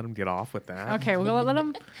 you're gonna let them get off with that. Okay, we'll let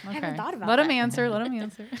them. Okay. haven't thought about let them that. answer. Let them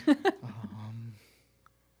answer.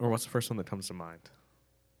 Or what's the first one that comes to mind?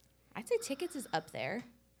 I'd say tickets is up there.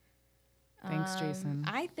 Thanks, Jason,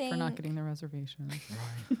 I think for not getting the reservation.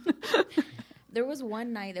 there was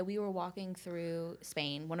one night that we were walking through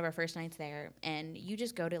Spain, one of our first nights there, and you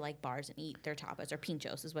just go to like bars and eat their tapas or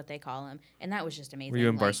pinchos is what they call them, and that was just amazing. Were you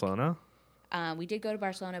in Like, Barcelona? We did go to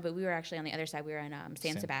Barcelona, but we were actually on the other side. We were in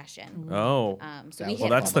San Sebastian. Oh, So That we was hit well,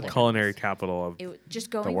 that's all the different culinary ones. capital of. Just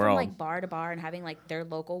going from world. like bar to bar and having like their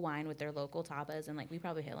local wine with their local tapas, and like we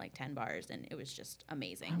probably hit like 10 bars, and it was just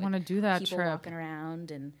amazing. I With wanna do that people trip. walking around,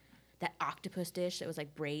 and that octopus dish that was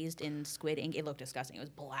like braised in squid ink. It looked disgusting. It was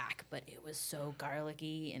black, but it was so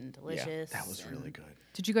garlicky and delicious. Yeah, that was and really good.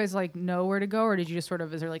 Did you guys like know where to go, or did you just sort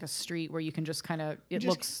of? Is there like a street where you can just kind of? It just-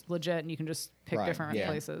 looks legit, and you can just pick Right, different yeah.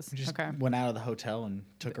 places. We just Okay, went out of the hotel and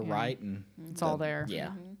took a Yeah. right, and it's all there.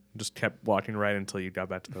 Yeah. Just kept walking right until you got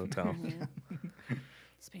back to the hotel.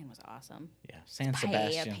 Spain was awesome. Yeah. San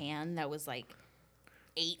Paella Sebastian. pan that was like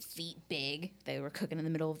 8 feet big. They were cooking in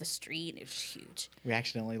the middle of the street. It was huge. We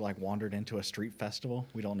accidentally like wandered into a street festival.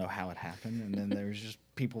 We don't know how it happened, and then there was just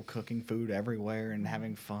people cooking food everywhere and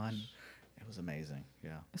having fun. It was amazing.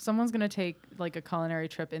 Yeah. If someone's gonna take like a culinary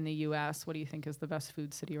trip in the U.S., what do you think is the best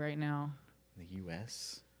food city right now? The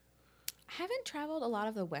U.S. I haven't traveled a lot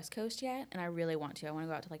of the West Coast yet, and I really want to. I want to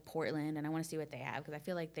go out to like Portland, and I want to see what they have because I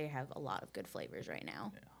feel like they have a lot of good flavors right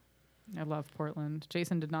now. I love Portland.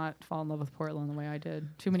 Jason did not fall in love with Portland the way I did.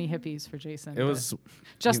 Too many hippies for Jason. It but was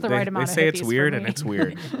just the they, right amount. They of say hippies it's for weird, me. and it's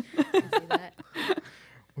weird. I see that.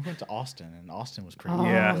 We went to Austin, and Austin was pretty. Oh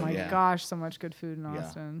Yeah. my Yeah. gosh, so much good food in Yeah.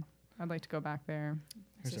 Austin. I'd like to go back there.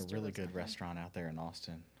 There's a Sister really lives good down there. restaurant out there in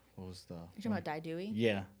Austin. What was the? You're talking about Dai Dui?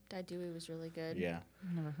 Yeah. Dai Dui was really good. Yeah.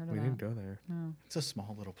 I've never heard of We that. didn't go there. No. It's a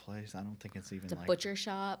small little place. I don't think it's even It's a like butcher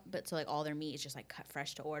shop, but so like all their meat is just like cut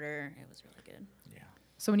fresh to order. It was really good. Yeah.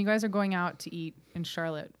 So when you guys are going out to eat in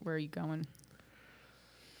Charlotte, where are you going?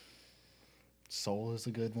 Soul is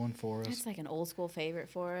a good one for us. That's like an old school favorite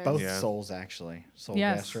for us. Both Yeah. Souls actually. Soul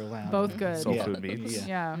Yes, Gastro Lounge. both good. Soul Yeah. Food Meats.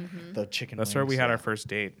 Yeah. Yeah, The chicken. That's where we wings, had yeah. our first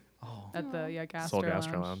date. Oh. at the Gastro Soul Lounge.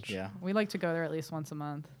 Gastro Lounge. Yeah. We like to go there at least once a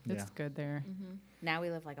month. It's Yeah. good there. Now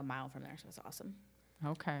we live like a mile from there, so it's awesome.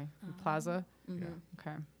 Okay. Plaza. Yeah.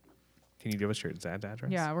 Okay. Can you give us your exact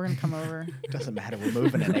address? Yeah, we're gonna come over. Doesn't matter. We're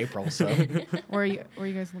moving in April, so Where are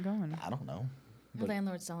you guys going? I don't know. The But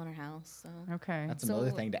landlord's selling our house, so Okay. that's another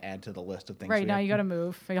So- thing to add to the list of things. Right we now have. you got to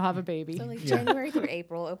move. You'll have a baby. so like Yeah. January through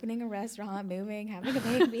April, opening a restaurant, moving, having a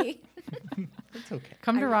baby. It's okay.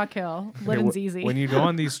 Come to I- Rock Hill. Okay, Living's easy. When you go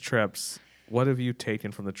on these trips, what have you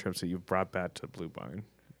taken from the trips that you've brought back to Blue Barn?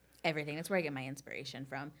 Everything. That's where I get my inspiration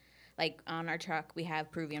from. Like on our truck, we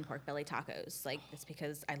have Peruvian pork belly tacos. Like it's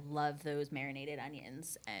because I love those marinated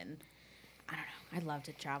onions, and I don't know. I love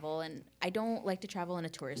to travel, and I don't like to travel in a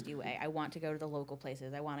touristy way. I want to go to the local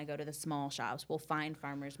places. I want to go to the small shops. We'll find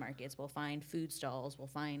farmers markets. We'll find food stalls. We'll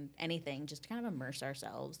find anything just to kind of immerse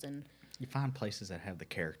ourselves, and You find places that have the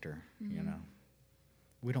character. You know,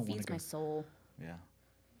 we don't want feeds to go. my soul. Yeah.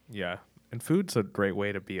 Yeah, And food's a great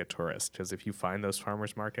way to be a tourist because if you find those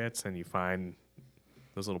farmers markets and you find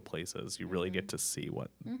those little places, you really get to see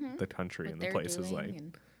what the country What and the they're place is doing, like.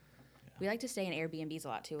 and we like to stay in Airbnbs a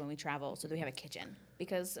lot too when we travel, so that we have a kitchen.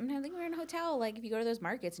 Because sometimes when we're in a hotel, like if you go to those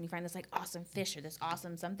markets and you find this like awesome fish or this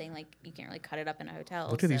awesome something, like you can't really cut it up in a hotel.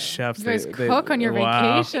 Look at these so- chefs. You guys cook on your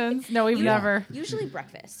wow. vacations? No, we've Yeah. never. Usually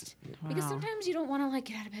breakfast. Because Wow. sometimes you don't want to like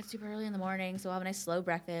get out of bed super early in the morning, so we'll have a nice slow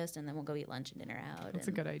breakfast and then we'll go eat lunch and dinner out. That's a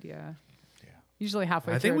and good idea. Yeah. Usually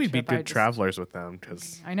halfway I through think a we'd be trip, I good just- travelers with them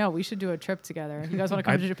because I know. We should do a trip together. You guys want to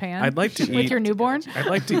come to Japan? I'd like to with eat- your newborn. I'd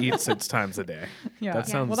like to eat 6 times a day. Yeah. That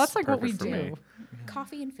sounds well, that's like what we perfect for me. do.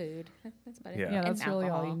 coffee and food. That's about it. Yeah. Yeah, And that's really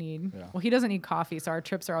all you alcohol. need. Yeah. Well, he doesn't need coffee, so our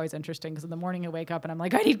trips are always interesting because in the morning he'll wake up and I'm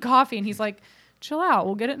like, I need coffee, and he's like, chill out,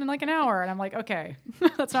 we'll get it in like an hour, and I'm like, okay,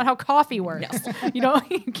 that's not how coffee works. You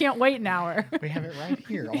can't wait an hour. We have it right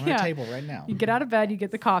here on Yeah. our table right now. You get out of bed, you get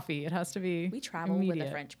the coffee. It has to be. We travel immediate. with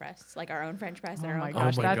a French press, like our own French press Oh and our my own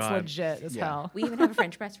gosh, my that's God. legit as Yeah. hell. We even have a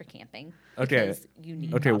French press for camping. Okay. Because you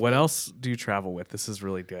need Okay, what coffee. else do you travel with? This is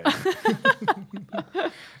really good.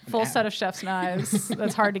 Full set of chef's knives.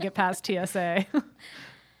 That's hard to get past TSA.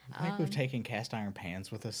 I think we've taken cast iron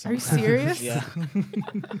pans with us. Are you sometimes. serious? Yeah.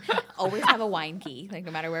 Always have a wine key, like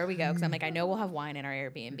no matter where we go, because I'm like, I know we'll have wine in our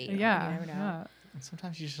Airbnb. You Yeah. never know. Yeah. And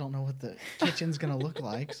sometimes you just don't know what the kitchen's gonna look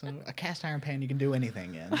like. So a cast iron pan you can do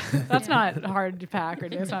anything in. That's not hard to pack or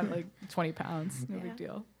do. It's not like 20 pounds. No Yeah. big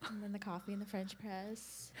deal. And then the coffee and the French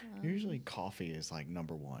press. Usually coffee is like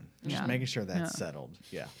number one. Just Yeah. making sure that's Yeah. settled.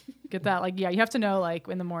 Yeah. Get that, like, yeah, you have to know, like,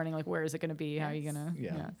 in the morning, like, where is it going to be? How are you Yes. going to,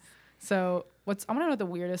 Yeah. So I want to know what the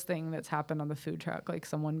weirdest thing that's happened on the food truck, like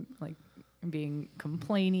someone, like, being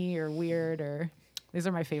complainy or weird, or these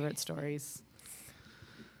are my favorite stories.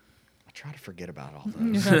 I try to forget about all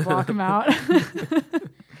You those. gotta block them out.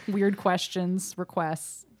 Weird questions,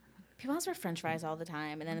 requests. People ask for French fries all the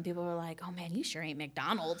time, and then the people are like, "Oh man, you sure ain't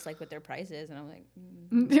McDonald's like with their prices." And I'm like,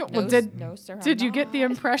 Yeah, well, no, did no, sir, I'm did you get the not."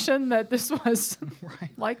 impression that this was Right.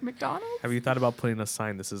 like McDonald's? Have you thought about putting a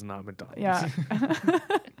sign, this is not McDonald's? Yeah.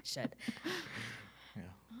 Should. Yeah.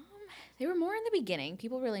 They were more in the beginning.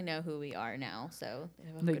 People really know who we are now, so they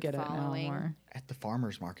have a They good get it now following. more. At the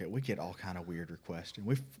farmers market, we get all kind of weird requests, and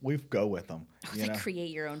we go with them. You know. Like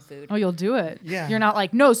create your own food. Oh, you'll do it. Yeah. You're not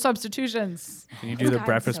like, no substitutions. Can you Oh do the God,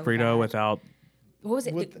 breakfast so burrito bad. without What was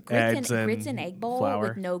it? With The eggs grits and and egg bowl flour.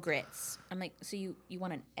 with no grits. I'm like, so you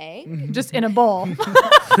want an egg? Just in a bowl.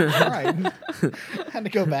 Right. Had to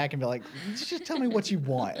go back and be like, just tell me what you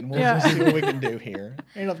want, and we'll Yeah. just see what we can do here.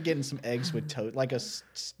 Ended up getting some eggs with toast, like a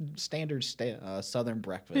standard Southern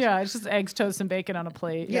breakfast. Yeah, it's just eggs, toast, and bacon on a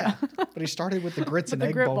plate. Yeah. But he started with the grits and The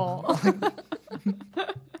egg grit bowl. bowl.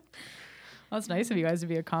 Well, it's nice of you guys to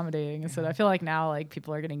be accommodating. So I feel like now, like,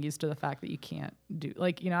 people are getting used to the fact that you can't do,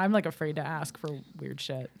 like, I'm like afraid to ask for weird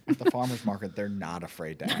shit. At the farmers market, they're not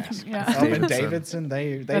afraid to ask. Yeah. Up in Davidson. Davidson,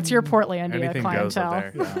 they That's your Portlandia anything goes clientele.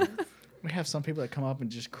 up there. Yeah. We have some people that come up and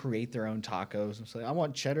just create their own tacos and say, I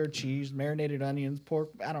want cheddar, cheese, marinated onions, pork.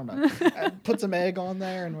 I don't know. Put some egg on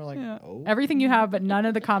there, and we're like, Yeah. oh. Everything you have, but none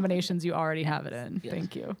of the combinations you already have it in. Yes.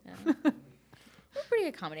 Thank you. Yeah. We're pretty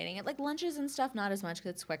accommodating. It like lunches and stuff, not as much because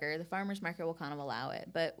it's quicker. The farmers market will kind of allow it,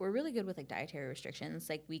 but we're really good with like dietary restrictions.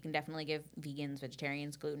 Like we can definitely give vegans,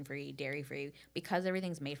 vegetarians, gluten free, dairy free because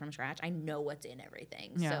everything's made from scratch. I know what's in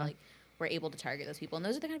everything, Yeah. so like we're able to target those people, and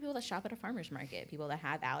those are the kind of people that shop at a farmers market. People that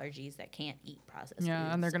have allergies that can't eat processed. Yeah,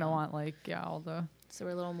 foods, and they're going to so- want, like, all the So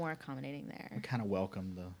we're a little more accommodating We there. kind of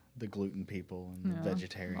welcome the gluten people and the Yeah.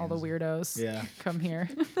 vegetarians. all the weirdos Yeah. come here.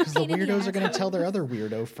 Because the Pain in the weirdos are going to ass. tell their other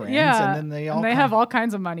weirdo friends, Yeah, and then they all have come- all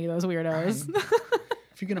kinds of money, those weirdos.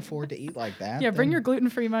 If you can afford to eat like that, Yeah, bring then- your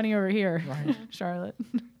gluten-free money over here, Right. Charlotte.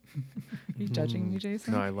 Are you judging me,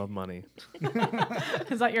 Jason? No, I love money.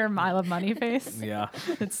 Is that your I love money face? Yeah.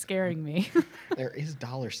 It's scaring me. There is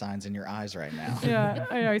dollar signs in your eyes right now. Yeah,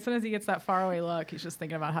 I know. Sometimes he gets that faraway look. He's just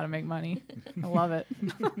thinking about how to make money. I love it.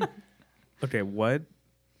 Okay,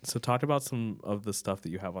 so talk about some of the stuff that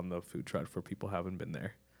you have on the food truck for people who haven't been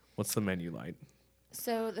there. What's the menu like?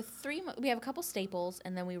 So we have a couple staples,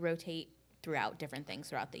 and then we rotate throughout different things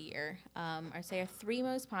throughout the year. I'd say our three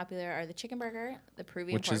most popular are the chicken burger, the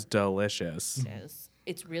Peruvian Which pork. is delicious.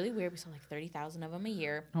 It's really weird. We sell like 30,000 of them a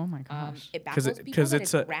year. Oh my gosh. It baffles people Because that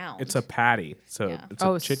it's it's round. it's a patty. So Yeah. it's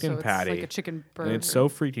a chicken so patty. It's like a chicken burger. and it's so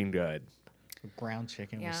freaking good. Ground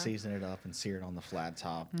chicken, Yeah. we season it up and sear it on the flat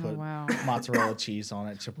top. Oh, Put wow. mozzarella cheese on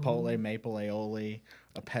it, chipotle, maple aioli,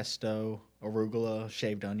 a pesto, arugula,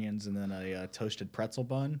 shaved onions, and then a toasted pretzel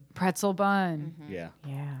bun. Pretzel bun. Yeah.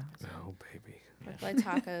 Yeah. Oh baby. Pork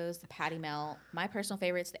tacos, the patty melt. My personal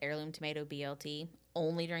favorite is the heirloom tomato BLT.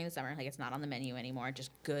 Only during the summer. Like it's not on the menu anymore.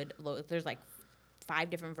 Just good. There's like 5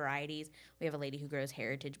 different varieties. We have a lady who grows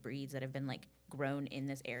heritage breeds that have been like grown in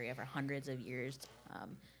this area for hundreds of years.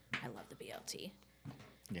 I love the BLT.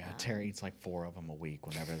 Yeah, Terry eats like 4 of them a week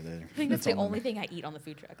whenever they're. I think that's the only thing I eat on the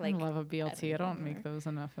food truck. Like I love a BLT. I don't make those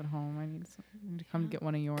enough at home. I need to come get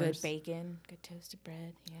one of yours. good bacon, good toasted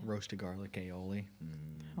bread. Yeah. Roasted garlic aioli.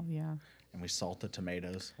 Oh yeah. And we salt the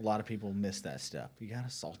tomatoes. A lot of people miss that step. You gotta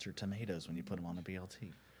salt your tomatoes when you put them on a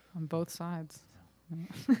BLT. On both sides.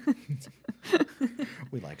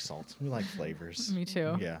 We like salt. We like flavors. Me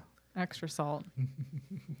too. Yeah. Extra salt.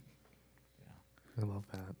 I love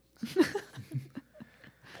that.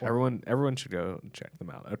 Everyone should go check them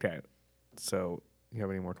out. Okay, so you have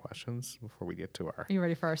any more questions before we get to our? Are you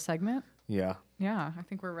ready for our segment? Yeah. Yeah, I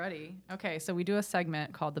think we're ready. Okay, so we do a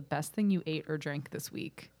segment called "The Best Thing You Ate or Drank This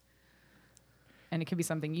Week," and it could be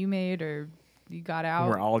something you made or you got out.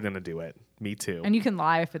 We're all gonna do it. Me too. And you can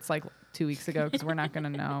lie if it's like 2 weeks ago because we're not gonna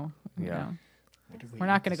know. you Yeah. know. What did we We're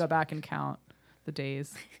not eat gonna this go week? back and count the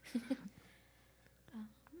days. Okay,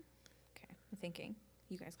 I'm thinking.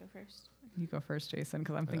 You guys go first. You go first, Jason,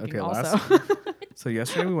 because I'm thinking Okay, also. So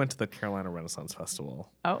yesterday we went to the Carolina Renaissance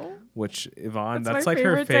Festival, Oh, which Yvonne, that's that's my like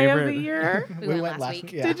her day of the favorite. year. We went last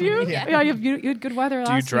week. Yeah. Did you? Yeah. Yeah, you had good weather last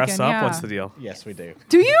Do you dress weekend, up? yeah. What's the deal? Yes, we do.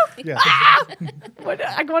 Do you? Yeah. What,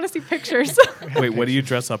 I want to see pictures. Wait, what do you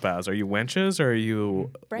dress up as? Are you wenches or are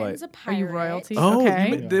you Brandon's like? a pirate. Are you royalty? Oh,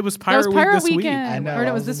 okay. it was That Pirate was Week Pirate this week. Weekend. I know, Or no, I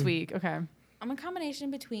it was was this in- week. Okay. I'm a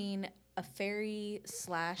combination between a fairy /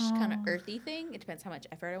 kind of earthy thing. It depends how much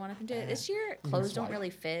effort I want to put into it. This year, clothes don't really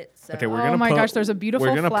fit. So Okay, we're Oh gonna my po- gosh, there's a beautiful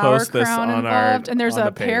we're gonna flower post this crown on our- involved, and there's on a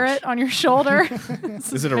the page. parrot on your shoulder.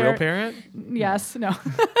 Is it a real parrot? Yes, no.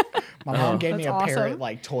 My mom gave me a That's parrot awesome.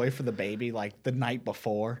 like toy for the baby like the night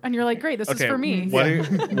before. And you're like, great, this is Okay, for me.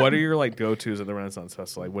 what are your like go-tos at the Renaissance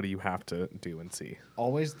Festival? Like, what do you have to do and see?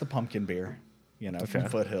 Always the pumpkin beer, from Okay.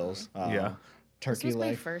 Foothills. Yeah. this Turkey was my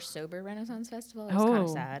leg. first sober Renaissance festival. It was kind of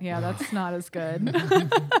sad. yeah, that's not as good.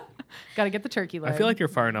 Got to get the turkey leg. I feel like you're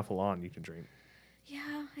far enough along. You can drink. Yeah,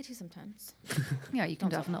 I do sometimes. yeah, you can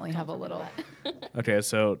definitely have a little. Okay,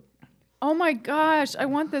 so Oh my gosh, I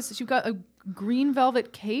want this. You got a green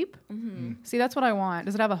velvet cape? See, that's what I want.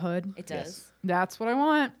 Does it have a hood? It does. Yes. That's what I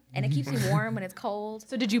want. And it keeps you warm when it's cold.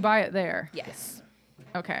 So did you buy it there? Yes.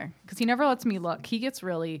 Okay, because he never lets me look. He gets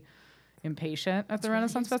really impatient at the really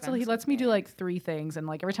Renaissance Festival. He expensive lets me do there. like 3 things, and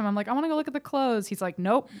like every time I'm like, I want to go look at the clothes. He's like,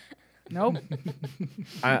 nope, nope.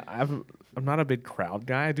 I'm not a big crowd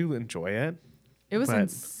guy. I do enjoy it. It was But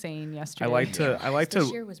insane yesterday. I like This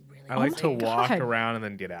to year was really I like Oh to my walk God. around and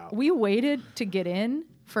then get out. We waited to get in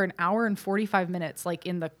for an hour and 45 minutes, like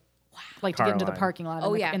in the, like to Car get into the line. parking lot. Oh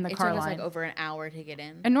in the, yeah, in the it car took us line. like over an hour to get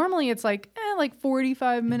in. And normally it's like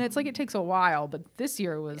 45 minutes. Like it takes a while, but this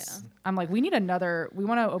year was. I'm like, we need another. We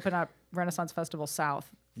want to open up Renaissance Festival South.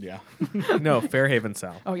 Yeah. No, Fairhaven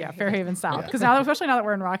South. Oh yeah, Fairhaven South. Because now, especially now that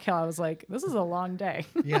we're in Rock Hill, I was like, this is a long day.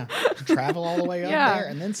 Yeah. To travel all the way up Yeah. there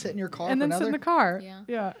and then sit in your car and for then sit in another. the car. Yeah.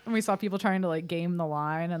 Yeah. And we saw people trying to like game the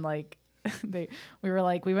line and like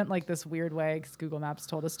we went like this weird way because Google Maps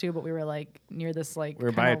told us to, but we were like near this like We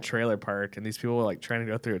were by a kinda- trailer park, and these people were like trying to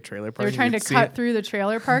go through a trailer park. They were and trying to you'd see cut it. through the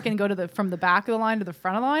trailer park and go to from the back of the line to the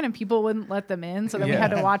front of the line, and people wouldn't let them in. So then we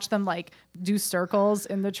had to Yeah. watch them like do circles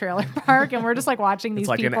in the trailer park, and we're just like watching these It's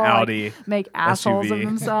like an people Audi make assholes of SUV.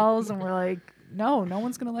 themselves, and we're like, no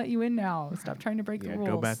one's gonna let you in now. Stop trying to break Yeah, the rules.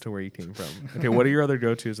 go back to where you came from. Okay, what are your other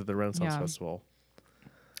go-tos at the Renaissance Yeah. Festival?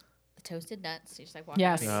 The toasted nuts. You just like walk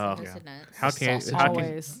Yes. around Oh. and eat toasted nuts. How can Sausage. how can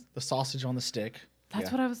Always. The sausage on the stick. That's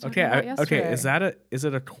Yeah. what I was talking okay about yesterday. is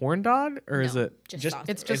it a corn dog or is No, it just just- sausage.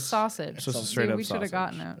 It's just sausage. just a See, straight up we should have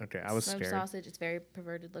sausage? gotten it. Okay, I was Smoked scared. sausage. It's very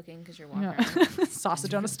perverted looking because you're walking Yeah. around.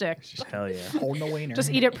 Sausage on a stick. Hell yeah. Holding the wiener. Just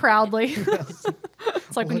eat it proudly.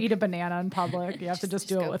 It's like when you eat a banana in public. You have to just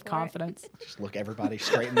do Just it go with for it. confidence. Just look everybody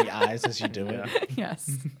straight in the eyes as you do it. Yes.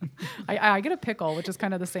 I get a pickle, which is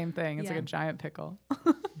kind of the same thing. It's like Yeah. a giant pickle.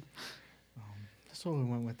 That's what we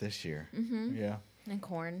went with this year. Mm-hmm. Yeah. And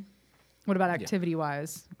corn. What about activity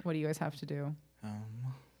wise? What do you guys have to do?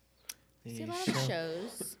 See a lot of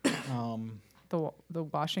shows. The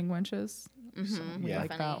washing winches? Mm-hmm. We Yeah.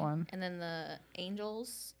 like that one. And then the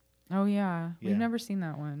angels. Oh, yeah. We've Yeah. never seen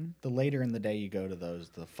that one. The later in the day you go to those,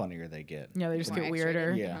 the funnier they get. Yeah, they just More get X-rated,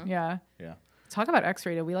 weirder. Yeah. Yeah. Yeah. Talk about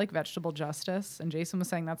X-rated. We like Vegetable Justice, and Jason was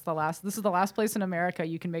saying this is the last place in America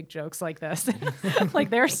you can make jokes like this. Like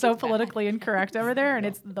they're so politically incorrect over there, and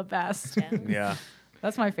it's the best. Yeah. Yeah.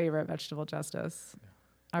 That's my favorite, Vegetable Justice.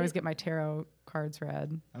 I always get my tarot cards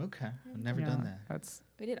read. Okay, I've never done that. That's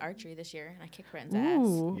We did archery this year, and I kicked Brenton's ass.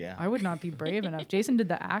 ooh. Yeah. I would not be brave enough. Jason did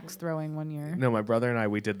the axe throwing one year. No, my brother and I,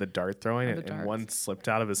 we did the dart throwing, Oh, the and darts. one slipped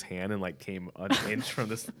out of his hand and like came an inch from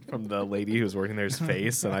the lady who was working there's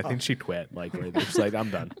face, and I think she quit. Like, right there. She's like, I'm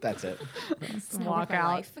done. That's it. not Walk worth my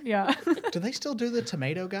out. life. Yeah. Do they still do the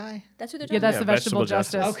tomato guy? That's what they're Yeah, talking that's Yeah, the vegetable, vegetable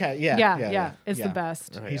justice. justice. Okay, yeah, Yeah, yeah, yeah. yeah, It's yeah. the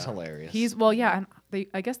best. Oh, He's yeah. hilarious. He's well, yeah, and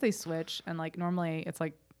I guess they switch, and like normally it's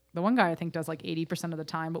like the one guy I think does like 80% of the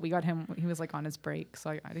time, but we got him. He was like on his break, so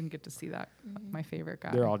I didn't get to see that. My favorite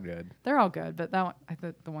guy. They're all good. They're all good, but that one, I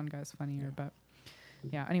thought the one guy's funnier. But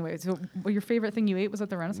yeah. Anyway, so your favorite thing you ate was at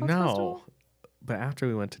the Renaissance Festival? No, but after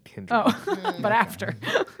we went to Kindred, Oh, but after.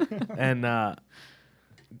 and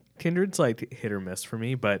Kindred's like hit or miss for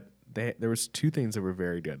me, but there was two things that were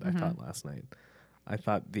very good. I thought last night. I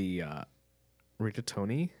thought the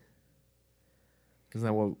rigatoni. Isn't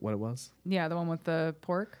that what it was? Yeah, the one with the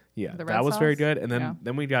pork. Yeah, the red that was very sauce? good. And then Yeah.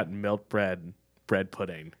 then we got milk bread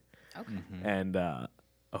pudding, Okay. and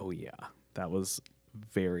oh yeah, that was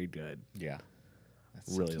very good. Yeah.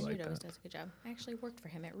 That's Really Kendra like always that. does a good job. I actually worked for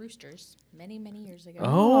him at Roosters many, many years ago.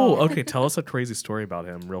 Oh, okay. Tell us a crazy story about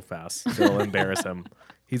him real fast. It'll embarrass him.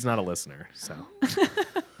 He's not a listener, so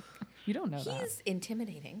You don't know that. He's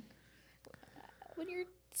intimidating. When you're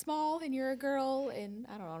small and you're a girl, and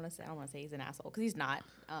I don't want to say he's an asshole because he's not.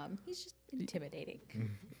 He's just intimidating.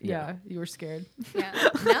 Yeah, you were scared. Yeah.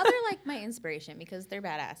 Now they're like my inspiration because they're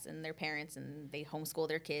badass and they're parents and they homeschool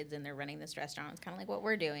their kids and they're running this restaurant. It's kind of like what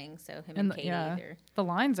we're doing. So him and Katie, they're the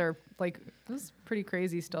lines are like it was pretty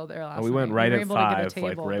crazy still there last we night. went right were at able to get a 5, like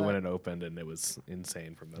table, right when but- it opened, and it was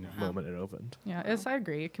insane from the moment it opened. Yeah, I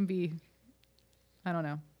agree. It can be. I don't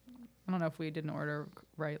know. I don't know if we didn't order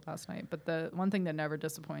right last night, but the one thing that never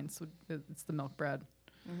disappoints it's the milk bread.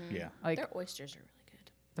 yeah. Like their oysters are really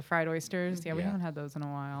good. the fried oysters. Yeah, we Yeah. haven't had those in a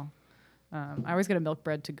while. I always get a milk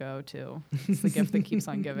bread to go too. It's the gift that keeps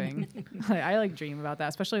on giving. I like dream about that,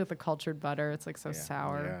 especially with the cultured butter. It's like so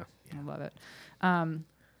sour. Yeah. I love it.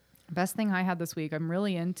 Best thing I had this week. I'm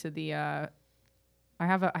really into the. I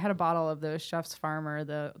had a bottle of the Chef's Farmer,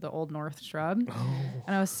 the Old North shrub,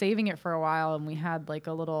 and I was saving it for a while. And we had like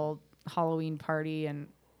a little Halloween party, and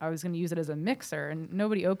I was going to use it as a mixer, and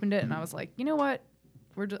nobody opened it. And I was like, you know what?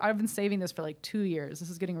 I've been saving this for like 2 years. This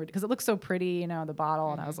is getting because it looks so pretty, the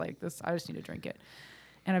bottle. And I was like, I just need to drink it.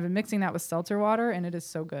 And I've been mixing that with seltzer water, and it is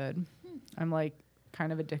so good. I'm like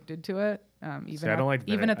kind of addicted to it. Even See, I don't like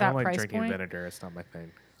even at I that don't like price drinking point. vinegar. It's not my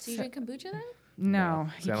thing. So you drink kombucha then? No,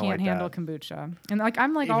 See, you I don't can't like handle that. kombucha. And like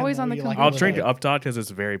I'm like Even always though on the you kombucha. like I'll it drink with Updog because it's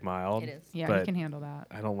very mild. It is. Yeah, but he can handle that.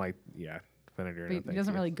 I don't like vinegar. But no, he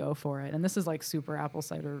doesn't really go for it. And this is like super apple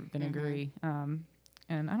cider vinegary. And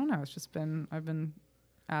I don't know. It's just I've been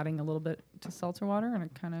adding a little bit to seltzer water, and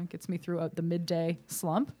it kind of gets me through the midday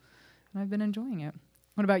slump. And I've been enjoying it.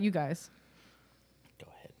 What about you guys? Go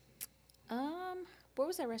ahead. Where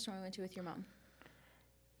was that restaurant we went to with your mom?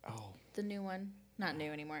 Oh. The new one. Not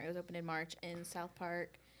new anymore. It was opened in March in South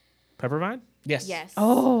Park. Peppervine. Yes. Yes.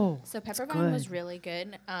 Oh, So Peppervine was good. really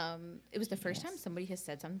good. It was the first time somebody has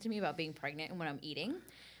said something to me about being pregnant and when I'm eating.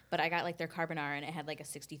 But I got like their carbonara and it had like a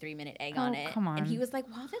 63-minute egg on Oh, it. come And he on. was like,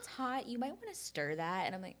 "Wow, that's hot. You might want to stir that."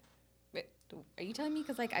 And I'm like, "Wait, "Are you telling me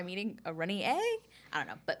because like I'm eating a runny egg?" I don't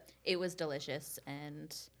know, but it was delicious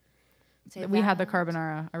and. We had the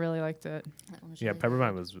carbonara. I really liked it. That one was Yeah, really Peppervine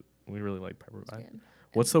good. was. We really like Peppervine. good.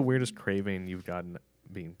 What's the weirdest craving you've gotten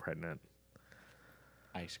being pregnant?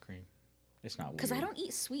 Ice cream. It's not weird. Because I don't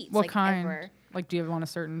eat sweets. What like, kind? Ever. Like, do you want a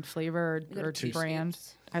certain flavor We go or to Two brand?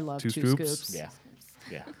 Scoops. I love Two Two Scoops? Scoops. Yeah.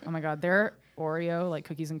 Yeah. Oh my god, their Oreo, like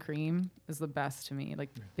cookies and cream, is the best to me. Like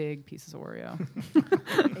big pieces of Oreo.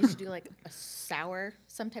 They should do like a sour,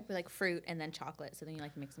 some type of like fruit, and then chocolate. So then you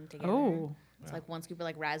like mix them together. Oh, It's like one scoop of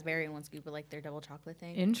like raspberry and one scoop of like their double chocolate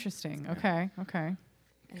thing. interesting. Okay.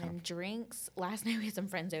 And then drinks. Last night we had some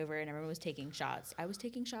friends over and everyone was taking shots. I was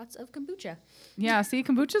taking shots of kombucha. Yeah, see,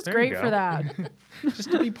 kombucha's There you great go. for that.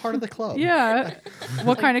 Just to be part of the club. Yeah.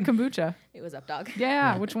 What kind of kombucha? It was Updog.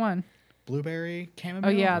 Yeah, which one? Blueberry, Oh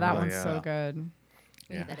chamomile. yeah, that Oh, one's yeah. so good.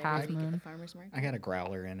 We Yeah. eat that Half every week at Moon. the farmer's market. I got a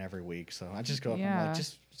growler in every week, so I just go up and I'm Yeah. like,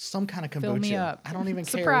 just some kind of kombucha. Fill me up. I don't even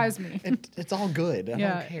care. Surprise me. It's all good. I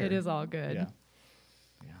Yeah, don't care. it is all good. Yeah.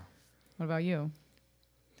 Yeah. What about you?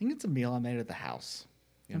 I think it's a meal I made at the house.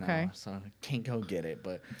 You Okay. know, so I can't go get it.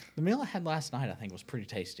 But the meal I had last night, I think, was pretty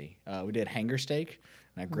tasty. We did hanger steak,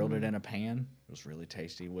 and I grilled it in a pan. It was really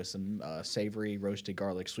tasty with some savory roasted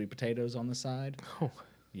garlic sweet potatoes on the side. Oh.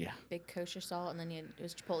 Yeah. big kosher salt, and then it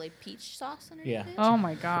was chipotle peach sauce underneath Yeah. it. Oh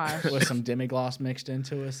my gosh. With some demi-gloss mixed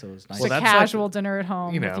into it, so it was nice. It's Well, a that's like- casual dinner at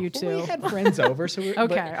home you with know. you Well, two. we had friends over, so we, Okay,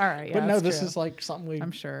 but, all right. Yeah, but no, that's this true. is like something we.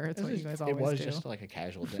 I'm sure it's what you guys It always was do. just like a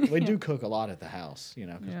casual dinner. We do cook a lot at the house,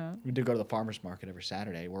 'cause Yeah. we do go to the farmer's market every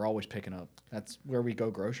Saturday. We're always picking up. That's where we go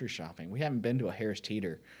grocery shopping. We haven't been to a Harris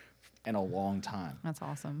Teeter in a long time. That's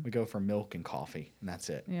awesome. We go for milk and coffee, and that's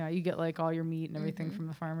it. Yeah, you get like all your meat and everything from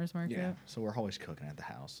the farmer's market. Yeah. So we're always cooking at the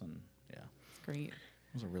house, and yeah, It's great.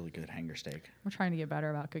 it was a really good hanger steak. We're trying to get better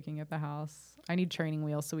about cooking at the house. I need training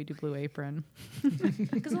wheels, so we do Blue Apron.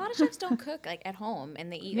 Because a lot of chefs don't cook like at home,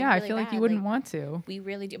 and they eat. Yeah, like, I really feel like bad. you wouldn't want to. We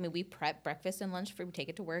really do. I mean, we prep breakfast and lunch for. We take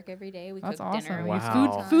it to work every day. We That's cook awesome. dinner. We we use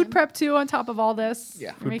Wow. food prep too on top of all this.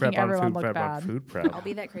 Yeah. We're Food making prep on everyone food look prep bad. on food prep. I'll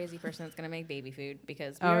be that crazy person that's gonna make baby food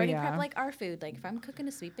because we Oh, already yeah. prep like our food. Like if I'm cooking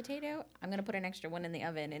a sweet potato, I'm gonna put an extra one in the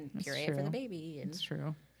oven and That's puree it for true. the baby. And It's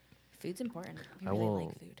true. food's important. We I really will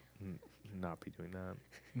like food. not be doing that.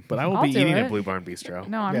 But I will I'll be do eating it. at Blue Barn Bistro.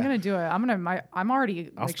 No, I'm Yeah. gonna do it. I'm already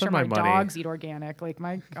I'll like sure spend my my money. dogs eat organic. Like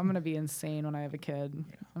I'm gonna be insane when I have a kid.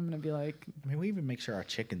 I'm gonna be like, I mean, we even make sure our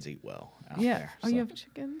chickens eat well out yeah. there. Oh, so- you have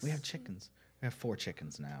chickens? We have chickens. We have 4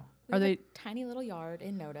 chickens now. We Are have they- a tiny little yard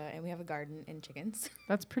in Noda, and we have a garden and chickens.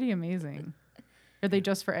 That's pretty amazing. Are they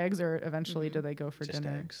just for eggs, or eventually do they go for Just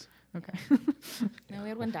dinner? eggs. Okay. No, we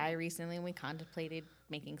had one die recently, and we contemplated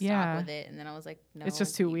making stock Yeah. with it, and then I was like, no, It's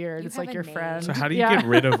just too you- weird. you It's like have a your name. friend. So how do you Yeah. get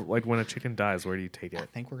rid of like when a chicken dies? Where do you take I it?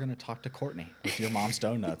 think we're gonna talk to Courtney with your mom's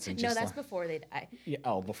donuts and No, just that's like, before they die. yeah,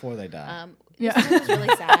 before they die. Yeah. This one was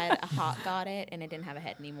really sad. A hawk got it, and it didn't have a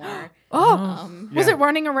head anymore. Oh, was Yeah. it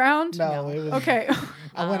running around? no, it was. Okay.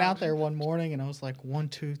 I went out there one morning and I was like 1,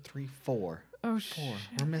 2, 3, 4. Oh, 4.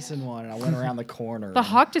 We're missing one, and I went around the corner. The and-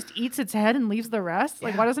 hawk just eats its head and leaves the rest.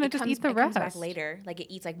 Like, Yeah. why doesn't it just eat the it rest? comes back later. Like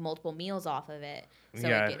it eats like multiple meals off of it. So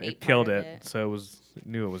yeah, like, it ate part killed of it, so it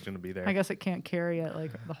knew it was going to be there. I guess it can't carry it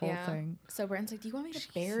like the whole Yeah. thing. So Brent's like, "Do you want me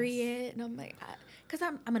to bury it?" And I'm like, "Because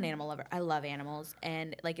I'm an animal lover. I love animals,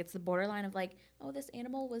 and like it's the borderline of like, oh, this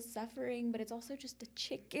animal was suffering, but it's also just a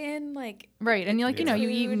chicken. Like, Right, and you like you know you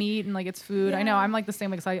eat Food. meat and like it's food. I know Yeah. I'm like the same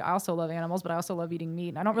because I also love animals, but I also love eating meat.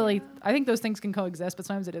 And I don't really. I think those things can coexist, but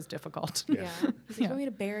sometimes it is difficult. yeah." He's like, Yeah. "You want me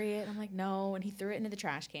to bury it?" And I'm like, "No," and he threw it into the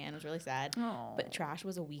trash can. It was really sad. Oh. But trash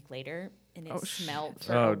was a week later, and it Oh, smelled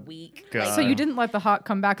for Oh, a week. God. So you didn't let the hawk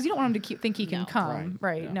come back because you don't want him to think he can No. come,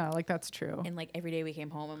 right? Yeah. No, like that's true. And like every day we came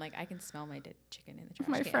home, I'm like, I can smell my dead chicken in the trash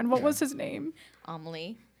My can. friend, what was his name?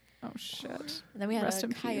 Amelie. Oh shit. And then we had Rest a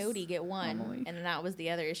in peace, coyote get one, Amelie. and then that was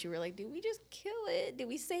the other issue. We're like, "Did we just kill it? Did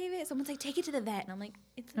we save it?" Someone's like, "Take it to the vet," and I'm like,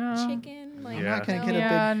 "It's a Oh. chicken." Like, I'm Yeah. not gonna no. get a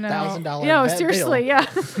Yeah, big no. $1,000 Yeah, vet seriously, bill. yeah.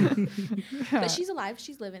 But she's alive.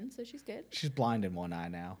 She's living, so she's good. She's blind in one eye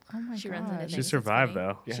now. Oh my She god. runs into She things. It's survived funny.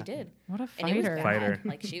 though. Yeah. She did. What a And it was fighter. bad. Fighter.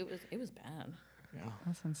 Like it was bad. Yeah.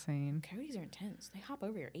 That's insane. Coyotes are intense. They hop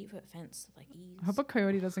over your 8-foot fence with, like ease. I hope a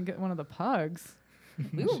coyote doesn't get one of the pugs.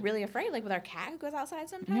 We were really afraid, like with our cat who goes outside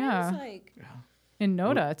sometimes. Yeah. Like In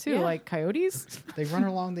Noda too, Yeah. like coyotes. They run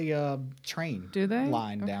along the train Do they?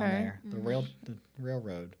 line down Okay. there, the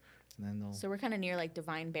railroad, and then they'll. so we're kind of near like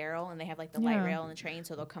Divine Barrel, and they have like the light Yeah. rail and the train,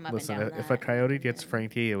 so they'll come up Listen, and down. if a that. coyote gets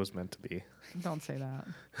Frankie, it was meant to be. Don't say that.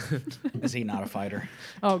 Is he not a fighter?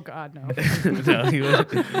 Oh God, no. No,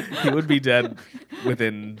 he would be dead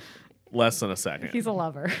within less than a second. He's a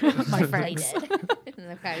lover. My Play friends. dead. And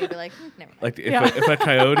the coyote would be like, "Never mind." Like if, Yeah. if a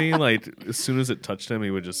coyote, like as soon as it touched him, he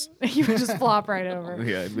would just He would just flop right over.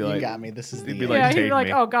 yeah, he'd be You like, got me. This is the he'd be end. like, yeah, he'd "Take be like,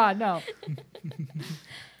 me." "Oh God, no."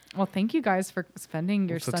 Well, thank you guys for spending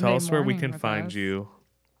your So Sunday tell us where we morning can with find us you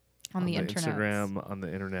on the internet. Instagram, on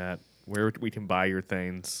the internet, where we can buy your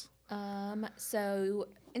things. So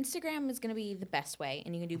Instagram is going to be the best way,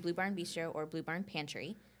 and you can do Blue Barn Bistro or Blue Barn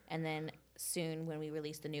Pantry, and then soon when we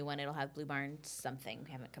release the new one, it'll have Blue Barn something. We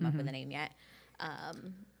haven't come up with a name yet.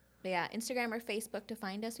 But yeah, Instagram or Facebook to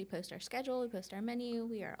find us. We post our schedule, we post our menu.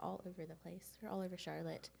 We are all over the place. We're all over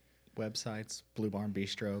Charlotte. Websites: Blue Barn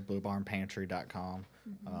Bistro, BlueBarnPantry.com,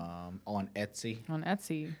 on Etsy, On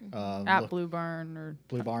Etsy at at Blue Barn or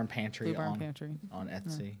Blue Barn Pantry Blue Barn on Pantry. on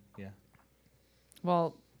Etsy. Yeah.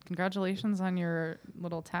 Well, congratulations on your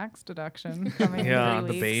little tax deduction coming Yeah, in 3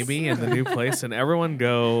 the weeks. baby and the new place, and everyone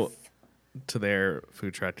go to their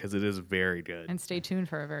food truck because it is very good. And stay tuned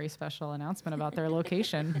for a very special announcement about their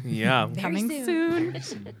location Yeah, coming soon.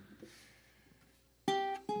 soon.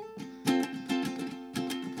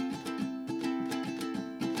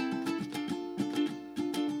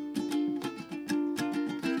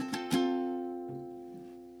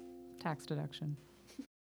 Tax deduction.